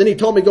loins. Then he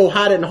told me to go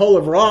hide it in a hole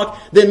of rock.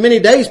 Then many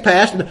days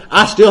passed and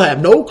I still have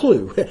no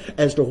clue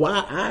as to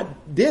why I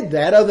did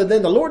that other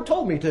than the Lord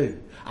told me to.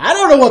 I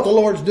don't know what the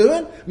Lord's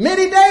doing.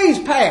 Many days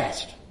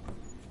passed.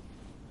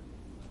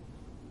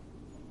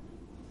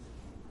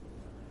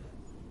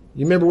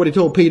 You remember what he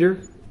told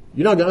Peter?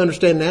 You're not going to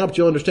understand now, but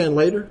you'll understand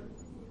later.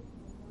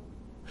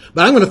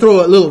 But I'm going to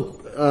throw a little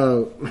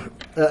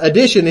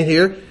addition in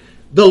here.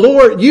 The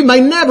Lord, you may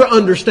never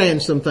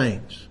understand some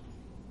things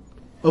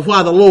of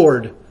why the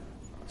Lord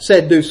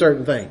said do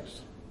certain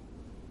things.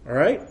 All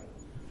right?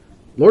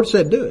 Lord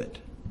said do it.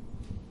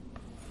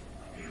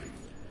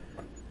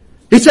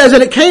 He says,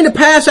 and it came to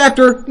pass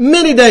after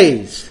many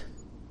days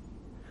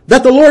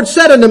that the Lord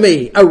said unto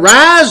me,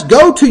 arise,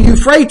 go to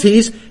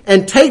Euphrates,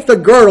 and take the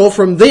girdle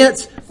from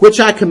thence which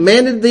I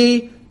commanded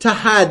thee to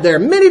hide there.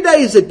 Many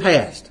days had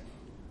passed.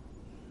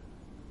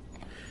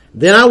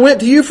 Then I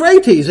went to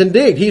Euphrates and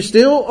digged. He's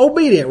still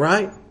obedient,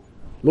 right?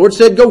 Lord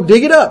said, go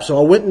dig it up. So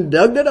I went and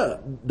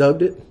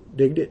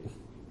digged it.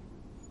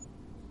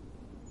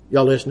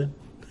 Y'all listening?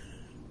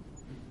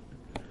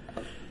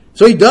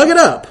 So he dug it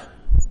up.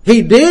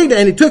 He digged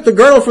and he took the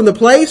girdle from the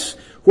place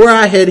where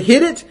I had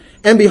hid it.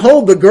 And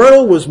behold, the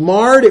girdle was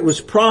marred. It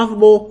was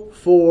profitable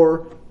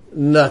for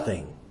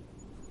nothing.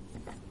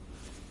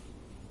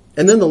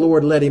 And then the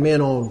Lord let him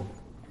in on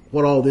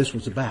what all this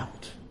was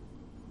about.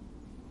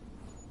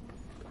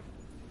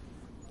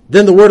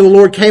 Then the word of the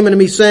Lord came unto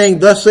me, saying,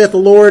 thus saith the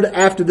Lord,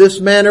 after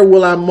this manner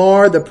will I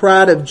mar the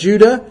pride of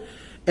Judah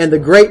and the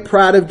great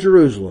pride of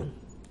Jerusalem.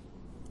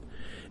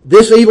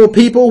 This evil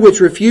people which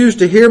refuse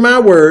to hear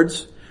my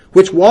words,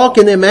 which walk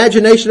in the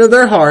imagination of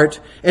their heart,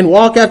 and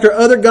walk after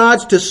other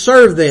gods to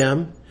serve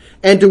them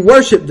and to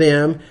worship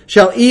them,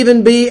 shall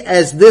even be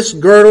as this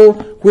girdle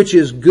which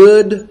is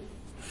good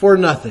for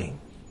nothing.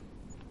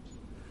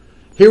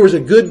 Here was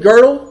a good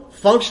girdle,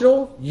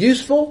 functional,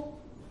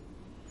 useful.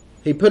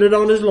 He put it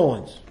on his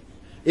loins.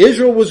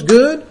 Israel was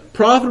good,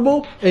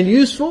 profitable, and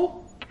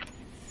useful.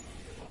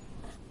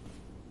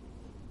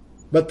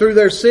 But through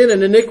their sin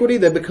and iniquity,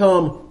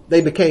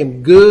 they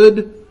became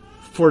good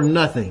for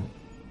nothing.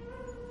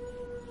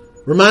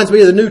 Reminds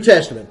me of the New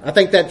Testament. I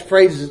think that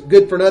phrase is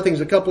good for nothing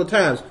a couple of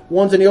times.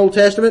 One's in the Old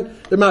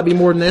Testament. There might be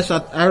more than this.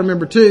 I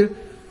remember two.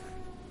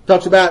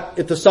 Talks about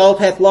if the salt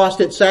hath lost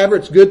its savour,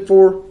 it's good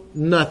for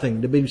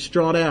nothing, to be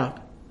strawed out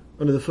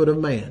under the foot of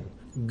man.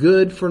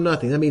 Good for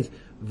nothing. That means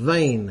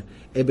vain.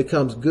 It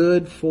becomes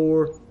good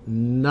for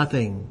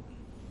nothing.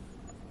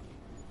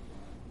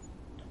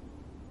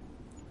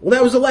 Well,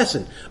 that was a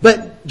lesson.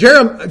 But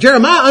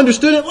Jeremiah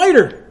understood it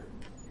later.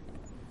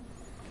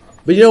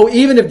 But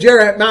even if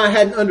Jeremiah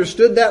hadn't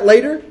understood that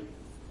later,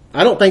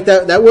 I don't think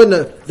that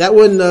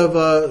wouldn't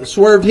have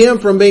swerved him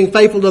from being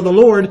faithful to the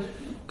Lord,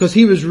 because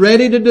he was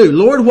ready to do.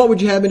 Lord, what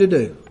would you have me to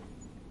do?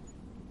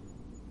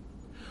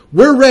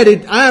 We're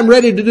ready. I am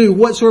ready to do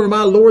whatsoever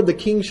my Lord the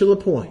King shall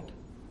appoint.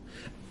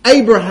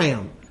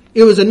 Abraham,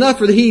 it was enough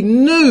for he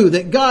knew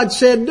that God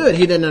said do it.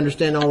 He didn't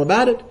understand all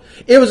about it.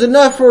 It was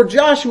enough for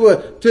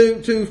Joshua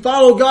to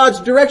follow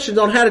God's directions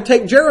on how to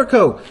take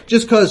Jericho,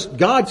 just because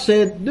God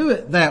said do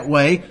it that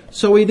way,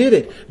 so he did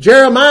it.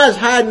 Jeremiah's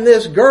hiding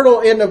this girdle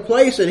in a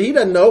place that he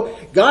doesn't know.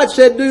 God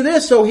said do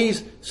this, so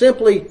he's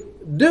simply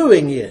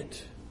doing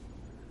it,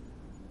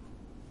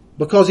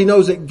 because he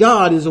knows that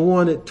God is the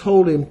one that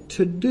told him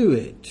to do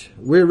it.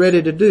 We're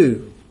ready to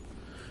do.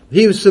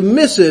 He was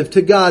submissive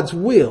to God's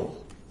will,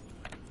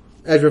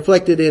 as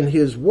reflected in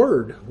his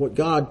word, what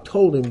God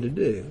told him to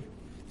do.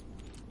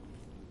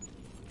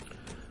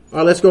 All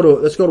right, let's go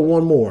to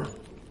one more.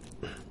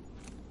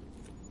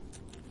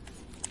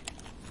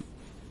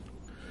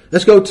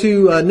 Let's go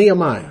to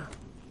Nehemiah.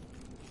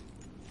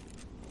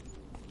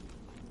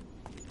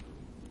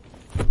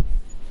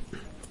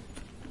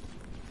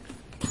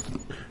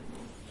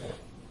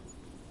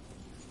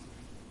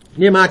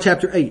 Nehemiah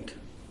chapter 8.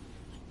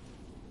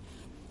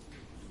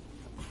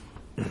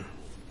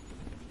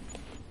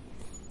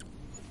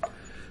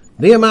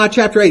 Nehemiah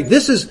chapter 8.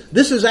 This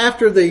is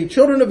after the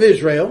children of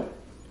Israel.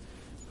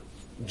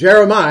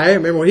 Jeremiah,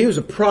 remember when he was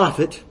a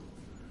prophet,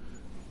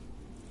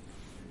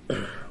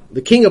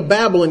 the king of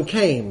Babylon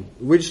came.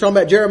 We're just talking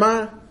about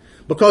Jeremiah.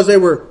 Because they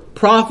were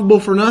profitable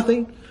for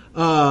nothing,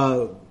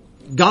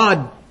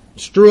 God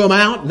threw them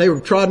out, and they were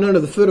trodden under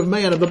the foot of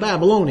man of the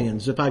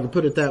Babylonians, if I can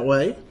put it that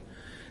way.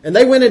 And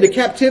they went into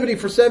captivity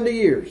for 70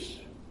 years.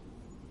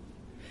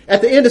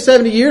 At the end of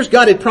 70 years,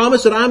 God had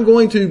promised that I'm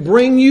going to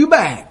bring you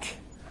back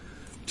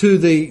to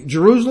the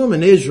Jerusalem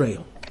and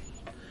Israel.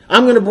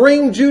 I'm going to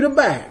bring Judah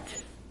back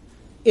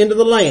into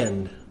the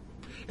land.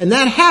 And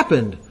that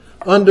happened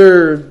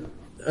under,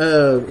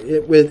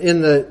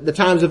 in the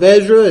times of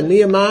Ezra and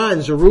Nehemiah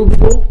and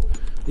Zerubbabel.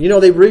 You know,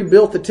 they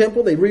rebuilt the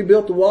temple. They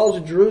rebuilt the walls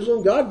of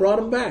Jerusalem. God brought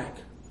them back.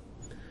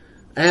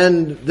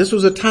 And this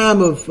was a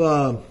time of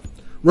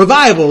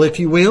revival, if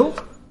you will,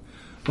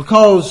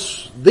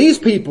 because these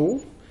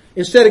people,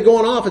 instead of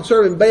going off and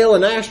serving Baal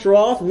and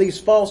Ashtaroth and these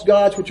false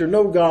gods which are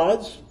no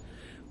gods,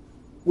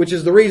 which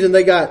is the reason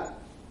they got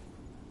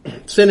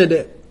sent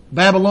into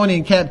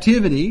Babylonian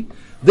captivity,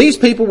 these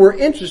people were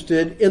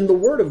interested in the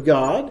Word of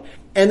God,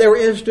 and they were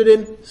interested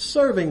in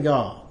serving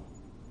God.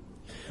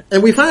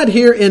 And we find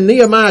here in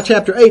Nehemiah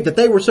chapter 8 that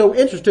they were so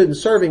interested in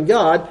serving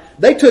God,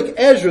 they took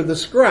Ezra the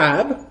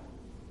scribe,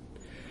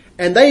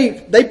 and they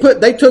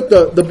took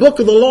the book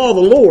of the law of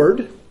the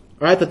Lord,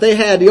 right, that they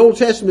had, the Old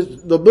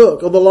Testament, the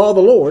book of the law of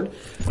the Lord.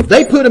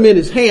 They put him in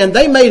his hand.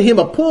 They made him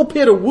a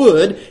pulpit of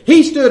wood.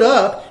 He stood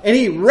up and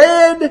he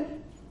read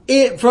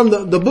it from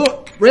the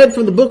book, read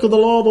from the book of the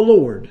law of the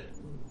Lord,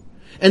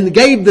 and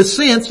gave the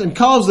sense and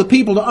caused the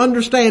people to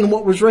understand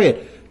what was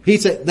read.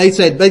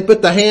 They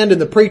put the hand in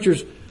the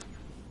preacher's,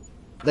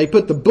 they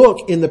put the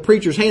book in the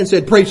preacher's hand and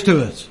said, preach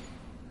to us.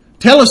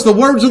 Tell us the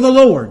words of the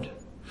Lord.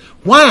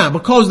 Why?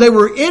 Because they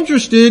were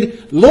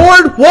interested,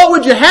 Lord, what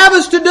would you have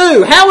us to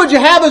do? How would you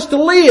have us to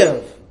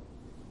live?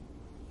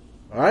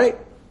 Alright?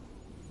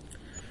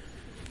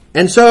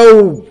 And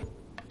so,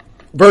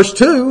 verse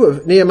 2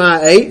 of Nehemiah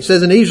 8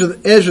 says, and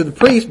Ezra the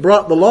priest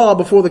brought the law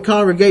before the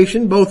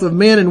congregation, both of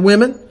men and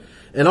women,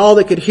 and all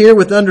that could hear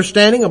with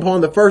understanding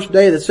upon the first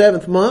day of the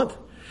 7th month.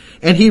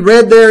 And he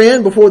read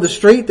therein before the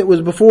street that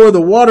was before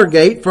the water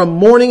gate from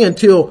morning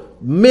until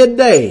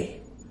midday,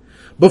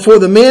 before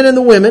the men and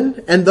the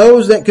women and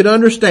those that could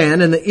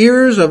understand, and the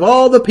ears of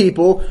all the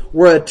people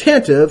were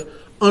attentive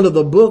unto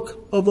the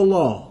book of the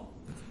law.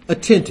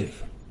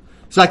 Attentive.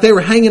 It's like they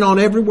were hanging on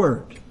every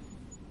word.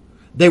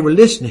 They were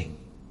listening.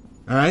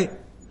 All right?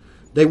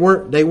 They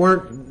weren't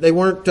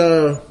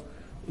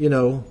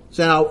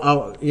saying,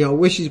 I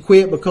wish he'd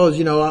quit because,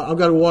 I've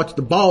got to watch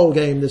the ball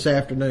game this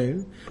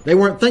afternoon. They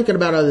weren't thinking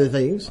about other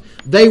things.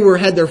 They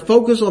had their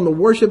focus on the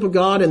worship of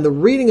God and the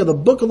reading of the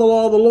book of the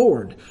law of the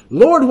Lord.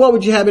 Lord, what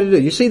would you have me to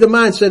do? You see the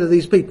mindset of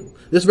these people.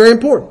 This is very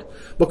important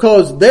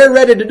because they're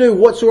ready to do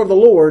whatsoever the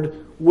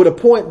Lord would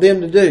appoint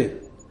them to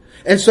do.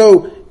 And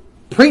so,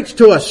 preach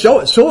to us, show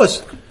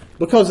us,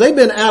 because they've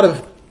been out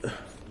of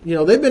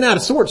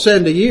sorts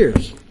 70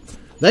 years.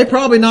 They're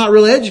probably not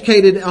really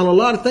educated on a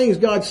lot of things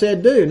God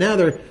said do. Now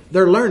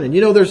they're learning.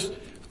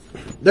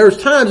 There's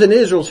times in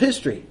Israel's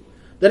history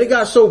that it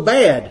got so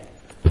bad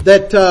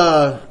that,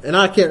 and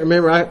I can't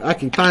remember, I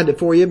can find it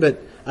for you,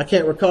 but I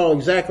can't recall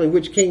exactly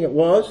which king it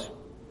was.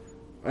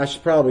 I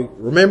should probably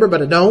remember,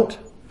 but I don't.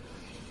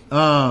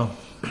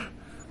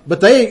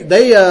 But they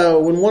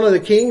when one of the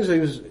kings,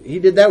 he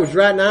did that was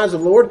right in the eyes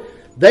of the Lord,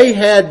 they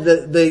had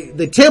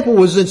the temple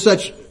was in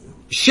such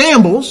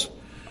shambles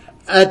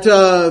that,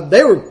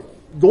 they were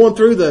going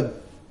through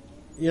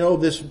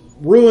this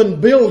ruined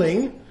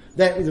building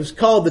that was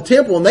called the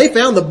temple, and they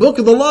found the book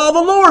of the law of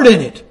the Lord in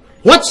it.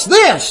 What's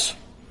this?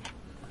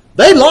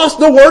 They lost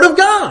the Word of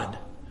God.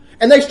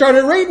 And they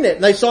started reading it,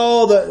 and they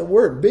saw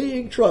we're in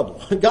big trouble.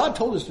 God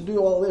told us to do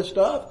all this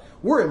stuff.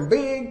 We're in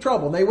big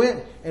trouble. And they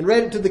went and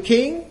read it to the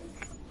king.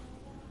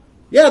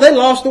 Yeah, they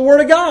lost the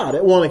Word of God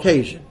at one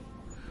occasion.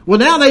 Well,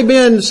 now they've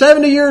been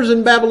 70 years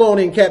in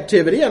Babylonian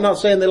captivity. I'm not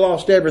saying they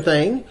lost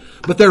everything,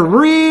 but they're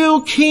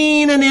real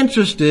keen and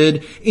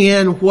interested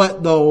in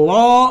what the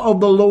law of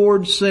the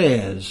Lord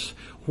says.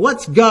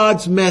 What's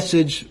God's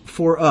message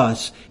for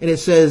us? And it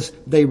says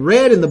they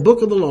read in the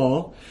book of the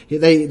law.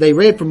 They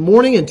read from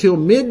morning until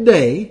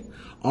midday.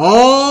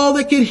 All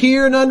they could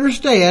hear and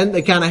understand.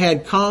 They kind of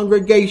had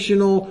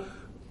congregational,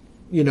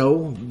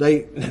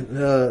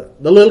 the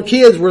little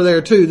kids were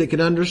there too that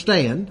could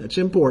understand. That's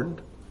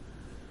important.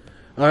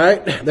 All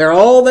right. They're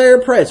all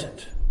there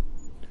present.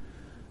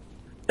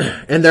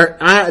 And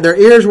their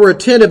ears were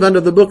attentive unto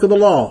the book of the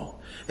law.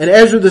 And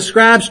Ezra the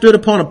scribe stood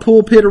upon a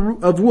pulpit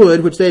of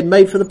wood, which they had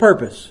made for the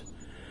purpose.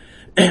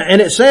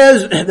 And it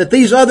says that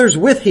these others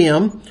with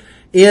him,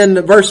 in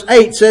verse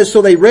 8 says,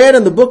 so they read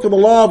in the book of the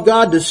law of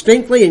God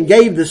distinctly and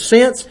gave the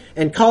sense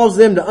and caused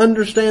them to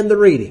understand the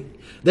reading.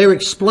 They were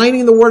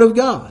explaining the Word of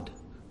God.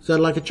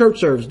 Sounded like a church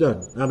service,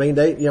 doesn't it? I mean,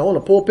 they, on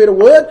a pulpit of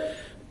wood,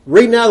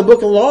 reading out of the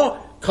book of the law,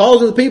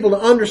 causing the people to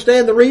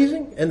understand the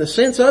reasoning and the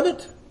sense of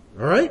it.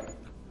 All right?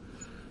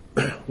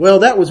 Well,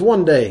 that was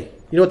one day.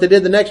 You know what they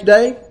did the next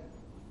day?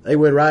 They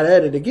went right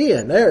at it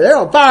again. They're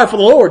on fire for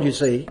the Lord, you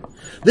see.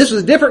 This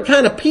is a different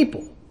kind of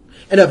people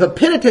and of a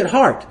penitent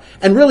heart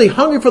and really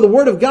hungry for the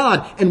Word of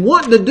God and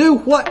wanting to do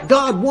what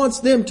God wants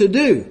them to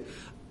do.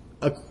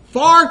 A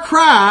far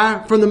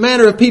cry from the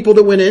manner of people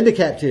that went into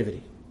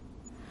captivity.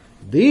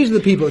 These are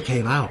the people that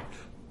came out.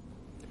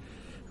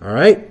 All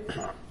right.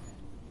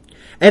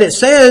 And it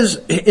says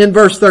in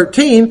verse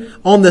 13,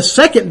 on the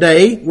second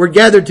day were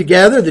gathered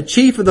together the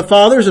chief of the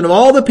fathers and of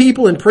all the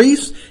people and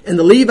priests and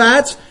the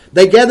Levites.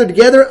 They gathered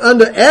together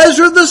unto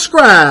Ezra the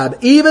scribe,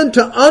 even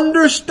to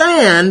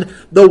understand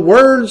the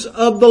words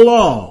of the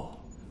law.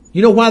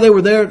 You know why they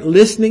were there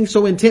listening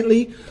so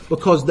intently?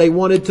 Because they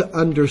wanted to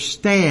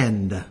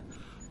understand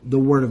the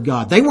Word of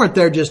God. They weren't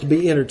there just to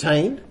be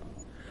entertained.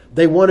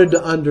 They wanted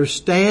to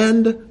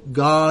understand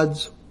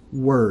God's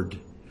Word.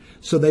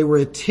 So they were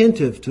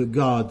attentive to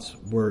God's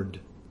Word.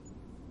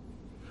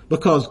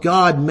 Because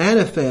God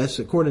manifests,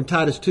 according to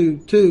Titus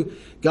 2:2,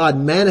 God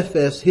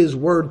manifests His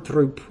Word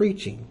through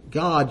preaching.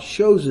 God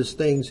shows us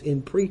things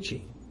in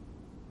preaching.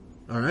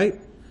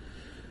 Alright?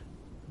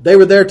 They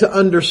were there to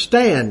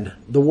understand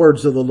the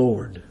words of the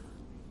Lord.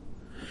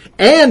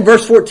 And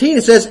verse 14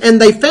 it says, and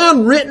they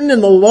found written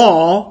in the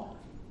law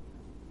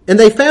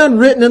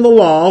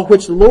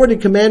which the Lord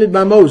had commanded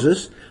by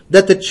Moses,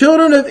 that the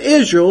children of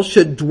Israel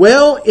should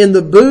dwell in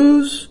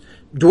booths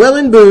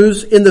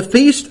in the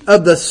feast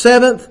of the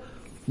 7th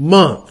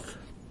month.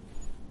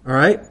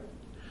 Alright?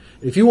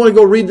 If you want to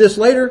go read this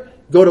later,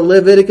 go to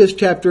Leviticus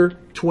chapter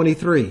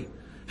 23.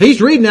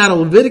 He's reading out of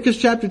Leviticus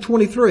chapter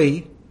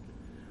 23.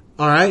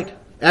 Alright?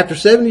 After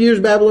 70 years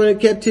of Babylonian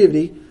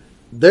captivity,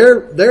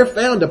 they're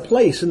found a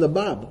place in the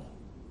Bible,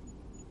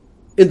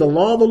 in the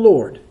law of the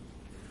Lord,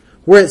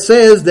 where it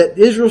says that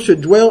Israel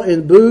should dwell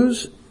in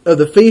booths of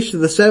the feast of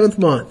the 7th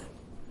month.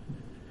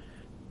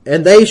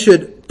 And they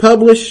should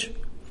publish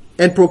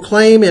and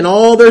proclaim in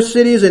all their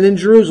cities and in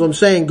Jerusalem,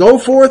 saying, go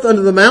forth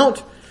unto the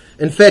mount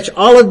and fetch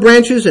olive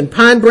branches and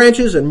pine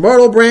branches and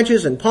myrtle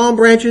branches and palm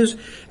branches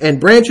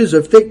and branches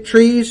of thick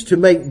trees to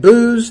make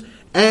booths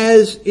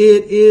as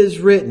it is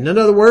written. In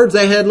other words,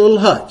 they had little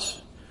huts.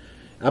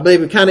 I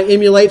believe it kind of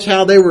emulates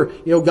how they were,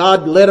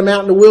 God led them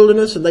out in the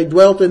wilderness and they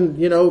dwelt in,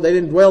 they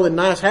didn't dwell in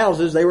nice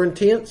houses. They were in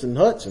tents and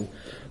huts and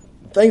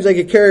things they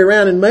could carry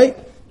around and make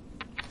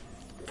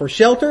for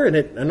shelter.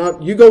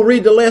 And you go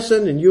read the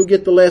lesson and you'll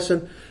get the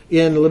lesson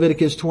in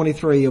Leviticus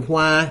 23 of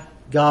why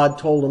God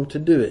told them to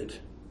do it.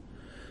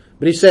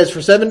 But he says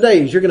for 7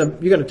 days, you're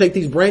going to take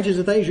these branches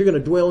and things, you're going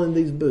to dwell in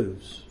these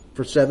booths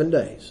for 7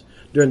 days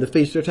during the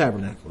Feast of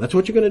Tabernacle. That's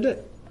what you're going to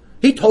do.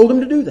 He told them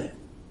to do that.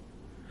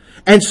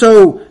 And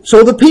so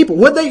the people,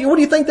 what do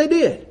you think they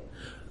did?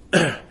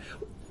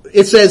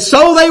 It says,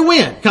 so they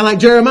went, kind of like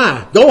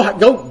Jeremiah.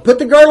 Go put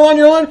the girdle on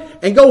your loin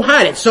and go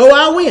hide it. So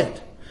I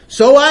went.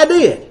 So I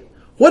did.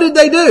 What did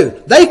they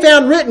do? They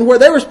found written where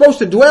they were supposed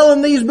to dwell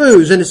in these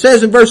booths. And it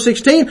says in verse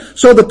 16,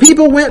 so the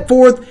people went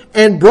forth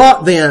and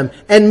brought them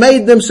and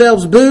made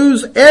themselves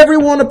booths,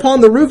 everyone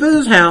upon the roof of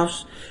his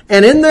house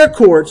and in their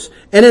courts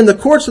and in the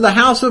courts of the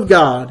house of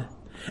God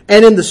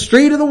and in the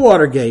street of the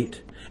water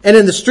gate and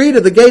in the street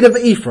of the gate of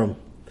Ephraim.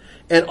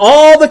 And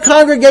all the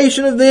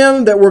congregation of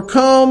them that were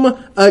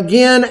come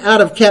again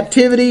out of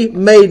captivity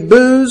made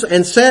booths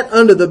and sat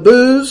under the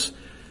booths.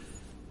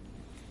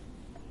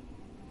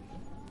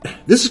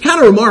 This is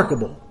kind of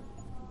remarkable.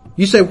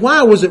 You say,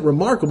 why was it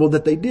remarkable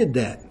that they did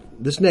that?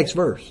 This next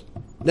part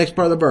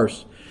of the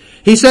verse.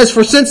 He says,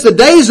 for since the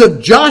days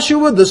of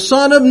Joshua the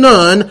son of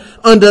Nun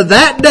unto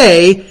that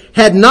day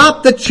had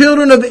not the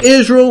children of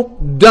Israel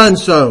done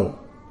so.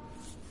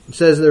 It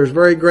says there was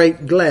very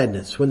great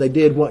gladness when they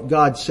did what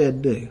God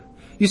said do.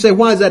 You say,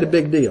 why is that a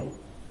big deal?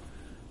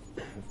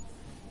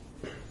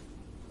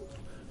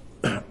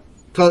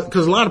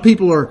 Because a lot of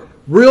people are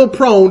real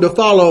prone to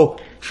follow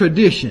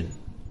tradition.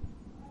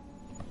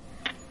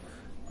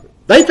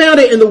 They found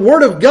it in the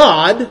Word of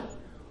God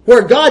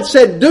where God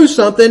said do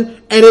something,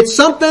 and it's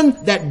something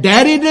that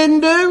Daddy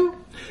didn't do,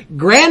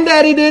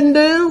 Granddaddy didn't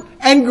do,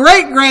 and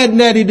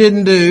Great-Granddaddy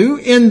didn't do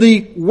in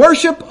the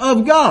worship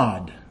of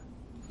God.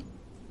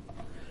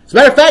 As a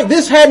matter of fact,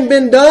 this hadn't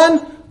been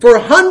done for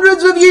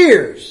hundreds of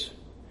years.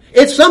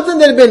 It's something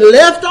that had been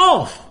left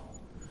off.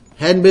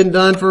 Hadn't been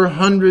done for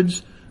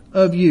hundreds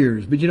of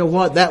years. But you know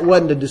what? That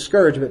wasn't a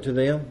discouragement to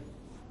them.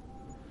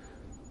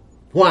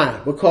 Why?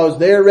 Because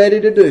they're ready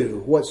to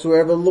do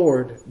whatsoever the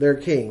Lord, their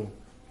King,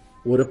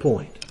 would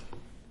appoint.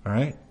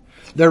 Alright?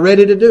 They're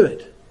ready to do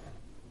it.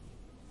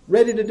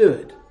 Ready to do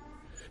it.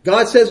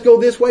 God says go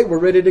this way, we're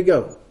ready to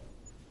go.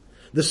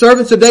 The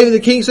servants of David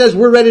the king says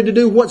we're ready to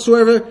do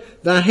whatsoever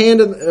the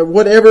hand of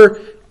whatever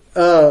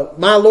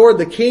my Lord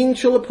the king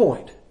shall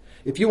appoint.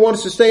 If you want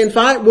us to stay and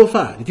fight, we'll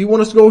fight. If you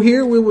want us to go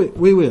here, we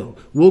will.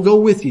 We'll go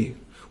with you.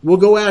 We'll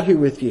go out here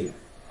with you.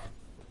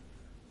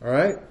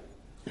 Alright?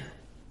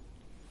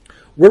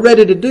 We're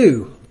ready to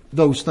do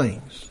those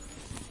things.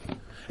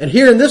 And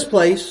here in this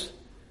place,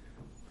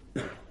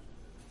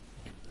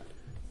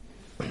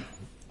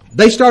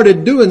 they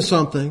started doing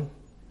something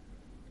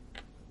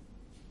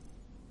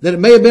that it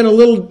may have been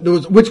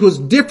which was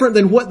different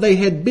than what they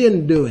had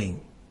been doing.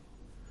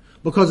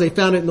 Because they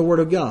found it in the Word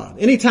of God.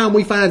 Anytime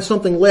we find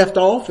something left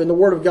off in the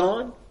Word of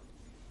God,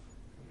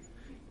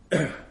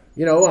 and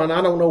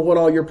I don't know what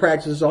all your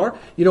practices are.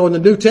 In the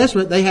New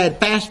Testament, they had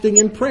fasting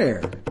and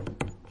prayer.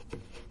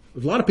 A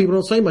lot of people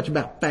don't say much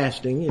about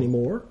fasting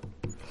anymore,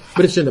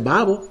 but it's in the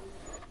Bible.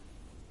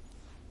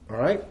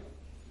 Alright?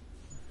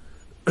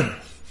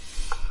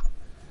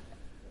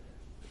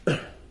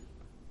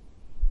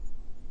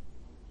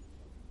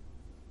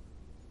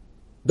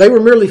 They were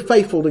merely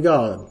faithful to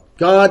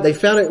God. They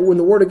found it in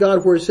the Word of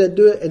God where it said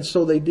do it, and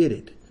so they did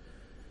it.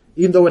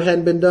 Even though it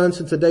hadn't been done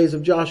since the days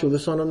of Joshua the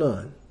son of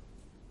Nun.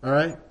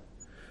 Alright?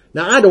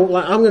 Now I'm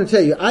going to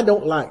tell you, I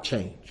don't like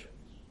change.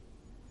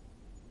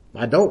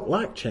 I don't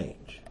like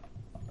change.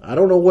 I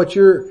don't know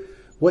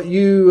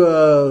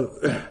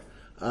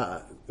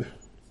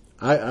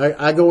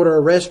I go to a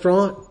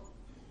restaurant.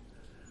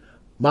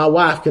 My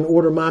wife can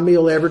order my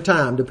meal every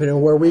time, depending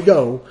on where we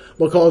go,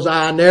 because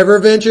I never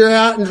venture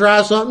out and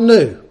try something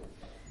new.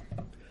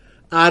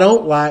 I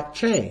don't like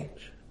change.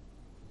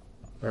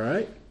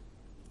 Alright?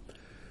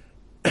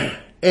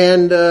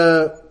 And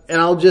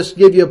I'll just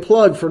give you a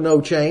plug for no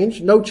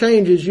change. No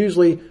change is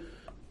usually,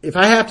 if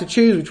I have to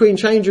choose between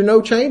change or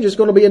no change, it's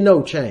going to be a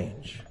no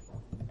change.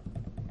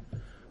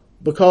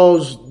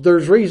 Because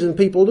there's reason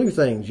people do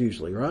things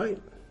usually, right?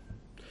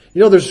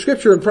 You know, there's a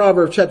scripture in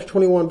Proverbs chapter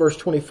 21 verse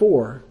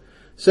 24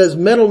 says,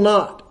 meddle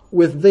not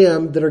with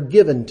them that are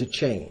given to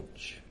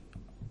change.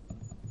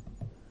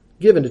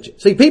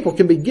 See, people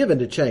can be given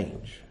to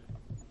change.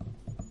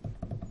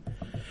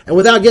 And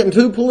without getting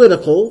too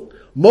political,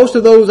 most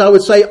of those, I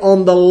would say,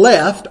 on the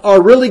left are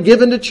really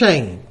given to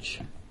change.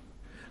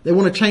 They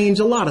want to change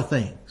a lot of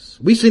things.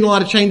 We've seen a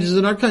lot of changes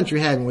in our country,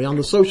 haven't we, on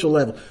the social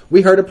level.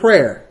 We heard a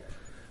prayer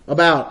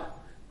about,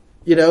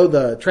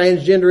 the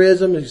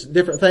transgenderism,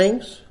 different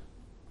things.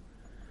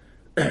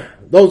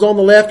 Those on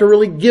the left are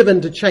really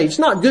given to change. It's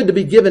not good to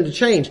be given to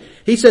change.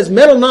 He says,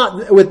 meddle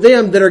not with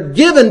them that are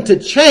given to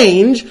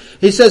change.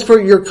 He says, for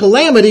your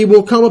calamity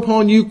will come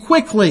upon you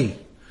quickly.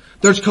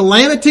 There's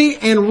calamity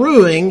and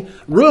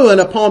ruin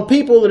upon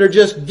people that are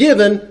just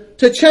given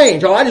to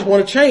change. Oh, I just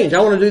want to change. I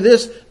want to do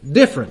this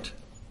different.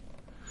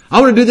 I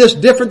want to do this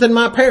different than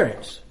my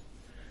parents.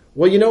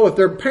 Well, if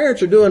their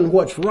parents are doing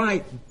what's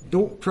right,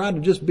 don't try to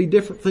just be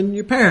different than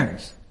your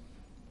parents.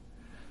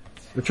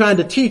 They're trying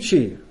to teach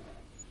you,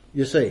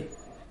 you see.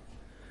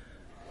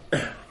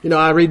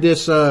 I read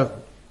this, since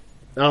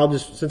I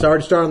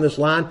already started on this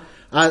line,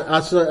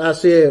 I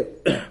see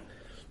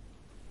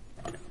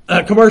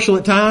a commercial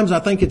at times. I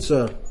think it's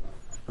a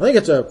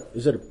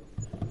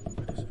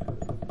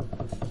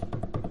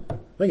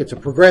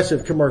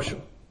progressive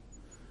commercial.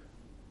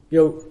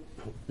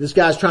 This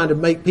guy's trying to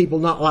make people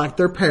not like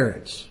their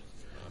parents.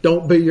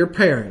 Don't be your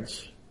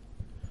parents.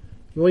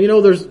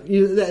 Well,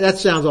 that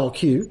sounds all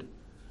cute,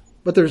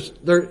 but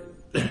the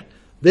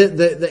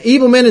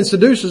evil men and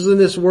seducers in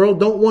this world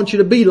don't want you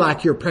to be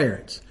like your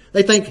parents.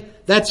 They think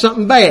that's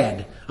something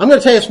bad. I'm going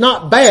to tell you it's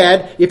not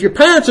bad. If your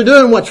parents are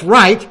doing what's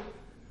right,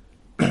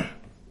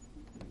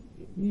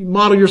 you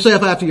model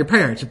yourself after your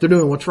parents if they're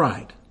doing what's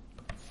right.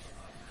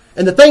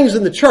 And the things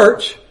in the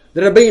church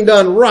that are being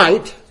done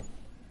right,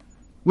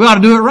 we ought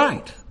to do it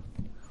right.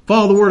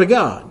 Follow the Word of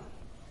God.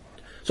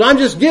 So I'm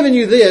just giving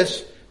you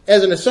this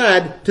as an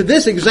aside to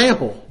this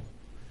example.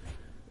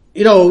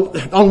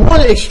 On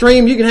one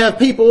extreme you can have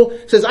people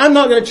says, I'm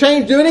not going to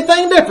change, do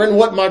anything different than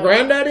what my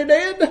granddaddy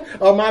did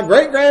or my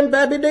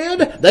great-grandpappy did.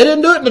 They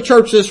didn't do it in the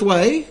church this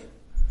way.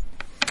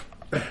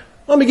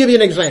 Let me give you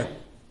an example.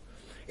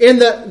 In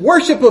the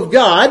worship of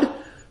God,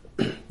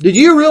 did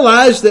you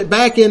realize that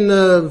back in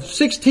the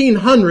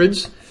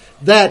 1600s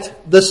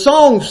that the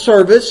song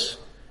service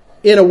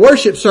in a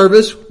worship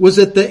service was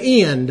at the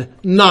end,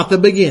 not the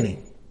beginning?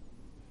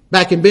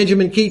 Back in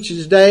Benjamin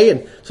Keach's day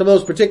and some of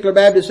those particular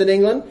Baptists in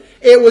England,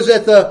 it was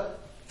at the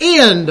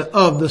end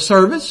of the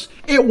service.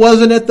 It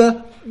wasn't at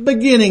the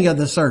beginning of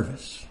the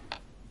service.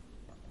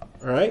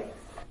 Alright?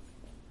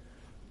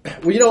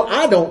 Well,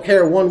 I don't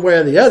care one way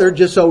or the other,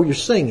 just so you're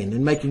singing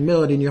and making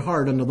melody in your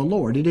heart unto the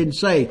Lord. He didn't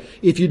say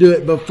if you do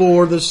it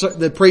before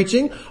the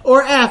preaching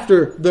or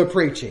after the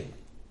preaching.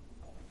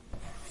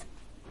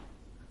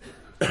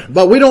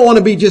 But we don't want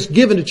to be just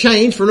given to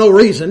change for no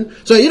reason.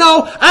 So,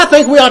 I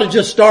think we ought to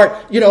just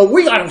start, we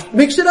ought to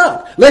mix it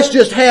up. Let's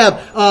just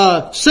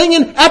have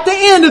singing at the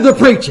end of the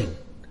preaching.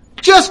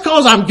 Just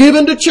cause I'm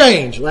given to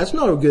change. Well, that's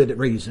not a good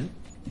reason.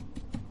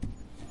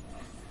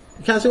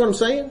 You kind of see what I'm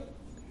saying?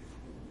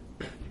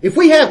 If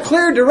we have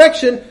clear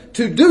direction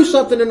to do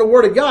something in the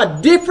Word of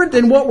God different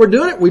than what we're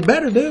doing, we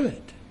better do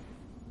it.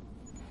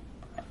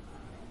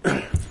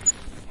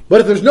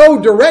 But if there's no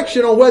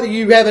direction on whether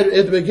you have it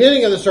at the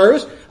beginning of the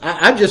service,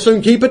 I'd just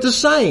soon keep it the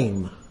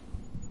same.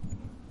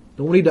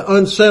 Don't need to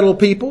unsettle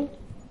people.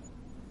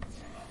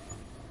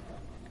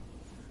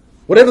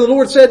 Whatever the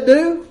Lord said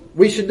do,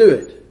 we should do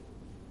it.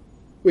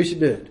 We should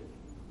do it.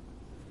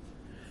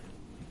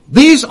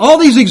 All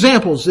these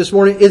examples this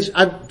morning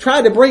I've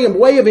tried to bring a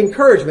way of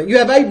encouragement. You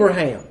have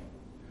Abraham.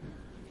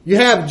 You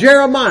have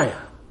Jeremiah.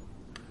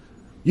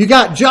 You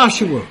got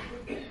Joshua.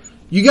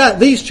 You got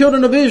these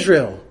children of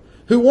Israel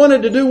who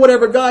wanted to do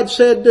whatever God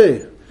said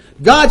do.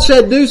 God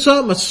said do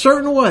something a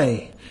certain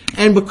way.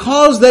 And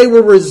because they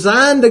were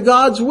resigned to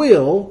God's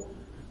will,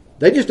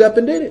 they just up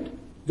and did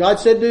it.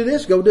 God said do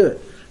this, go do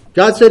it.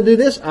 God said do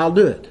this, I'll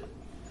do it.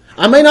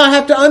 I may not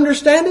have to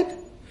understand it.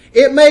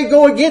 It may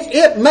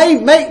it may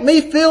make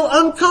me feel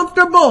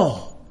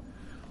uncomfortable.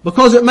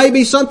 Because it may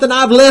be something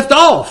I've left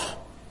off.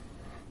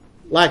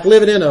 Like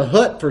living in a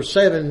hut for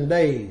 7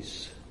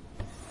 days.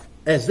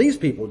 as these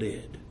people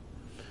did.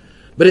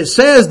 But it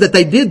says that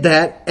they did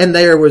that and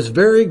there was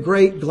very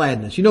great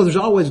gladness. You know, there's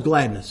always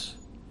gladness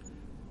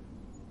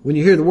when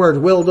you hear the words,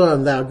 well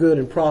done, thou good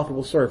and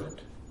profitable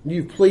servant.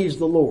 You've pleased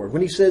the Lord.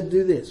 When he said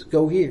do this,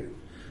 go here,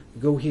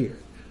 go here.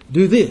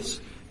 Do this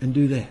and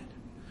do that.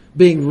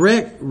 Being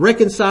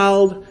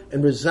reconciled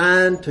and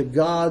resigned to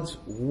God's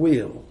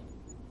will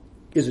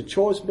is a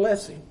choice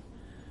blessing.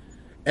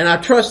 And I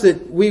trust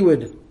that we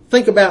would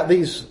think about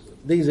these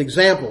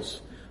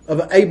examples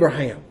of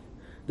Abraham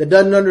that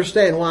doesn't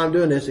understand why I'm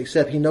doing this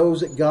except he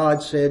knows that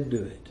God said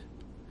do it.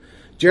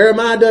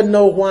 Jeremiah doesn't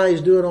know why he's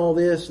doing all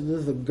this,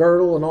 the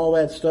girdle and all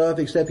that stuff,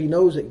 except he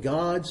knows that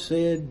God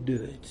said do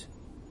it.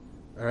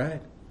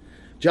 Alright?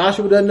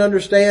 Joshua doesn't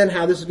understand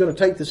how this is going to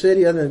take the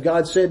city other than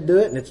God said do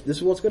it, and this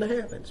is what's going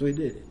to happen. So he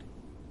did it.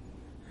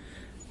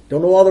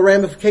 Don't know all the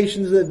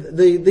ramifications of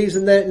these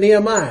and that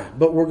Nehemiah,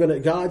 but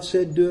God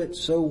said do it,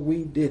 so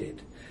we did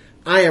it.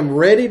 I am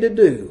ready to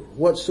do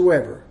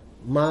whatsoever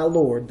my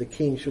Lord the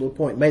King shall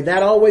appoint. May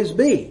that always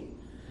be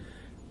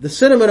the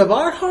sentiment of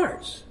our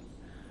hearts.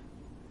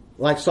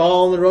 Like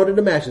Saul on the road to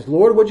Damascus.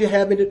 Lord, what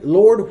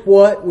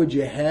would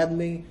you have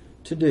me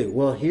to do?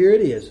 Well, here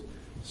it is.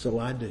 So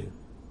I do.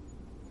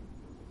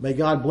 May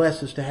God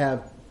bless us to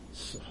have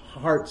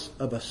hearts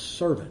of a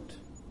servant.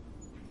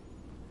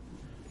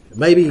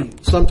 Maybe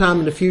sometime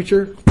in the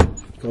future,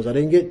 because I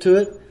didn't get to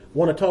it,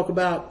 want to talk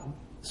about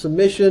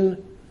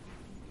submission.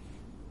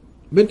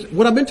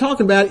 What I've been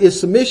talking about is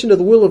submission to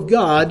the will of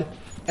God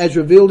as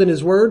revealed in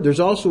His Word.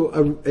 There's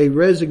also a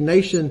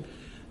resignation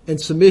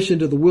and submission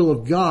to the will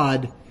of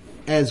God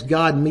as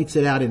God meets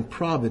it out in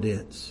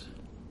providence.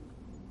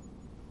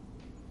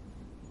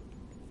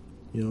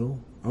 You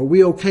know, are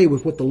we okay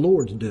with what the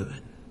Lord's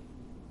doing?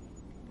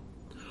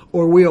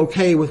 Or are we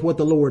okay with what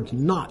the Lord's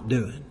not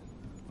doing?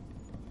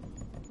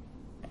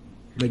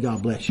 May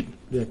God bless you.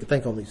 You have to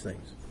think on these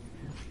things.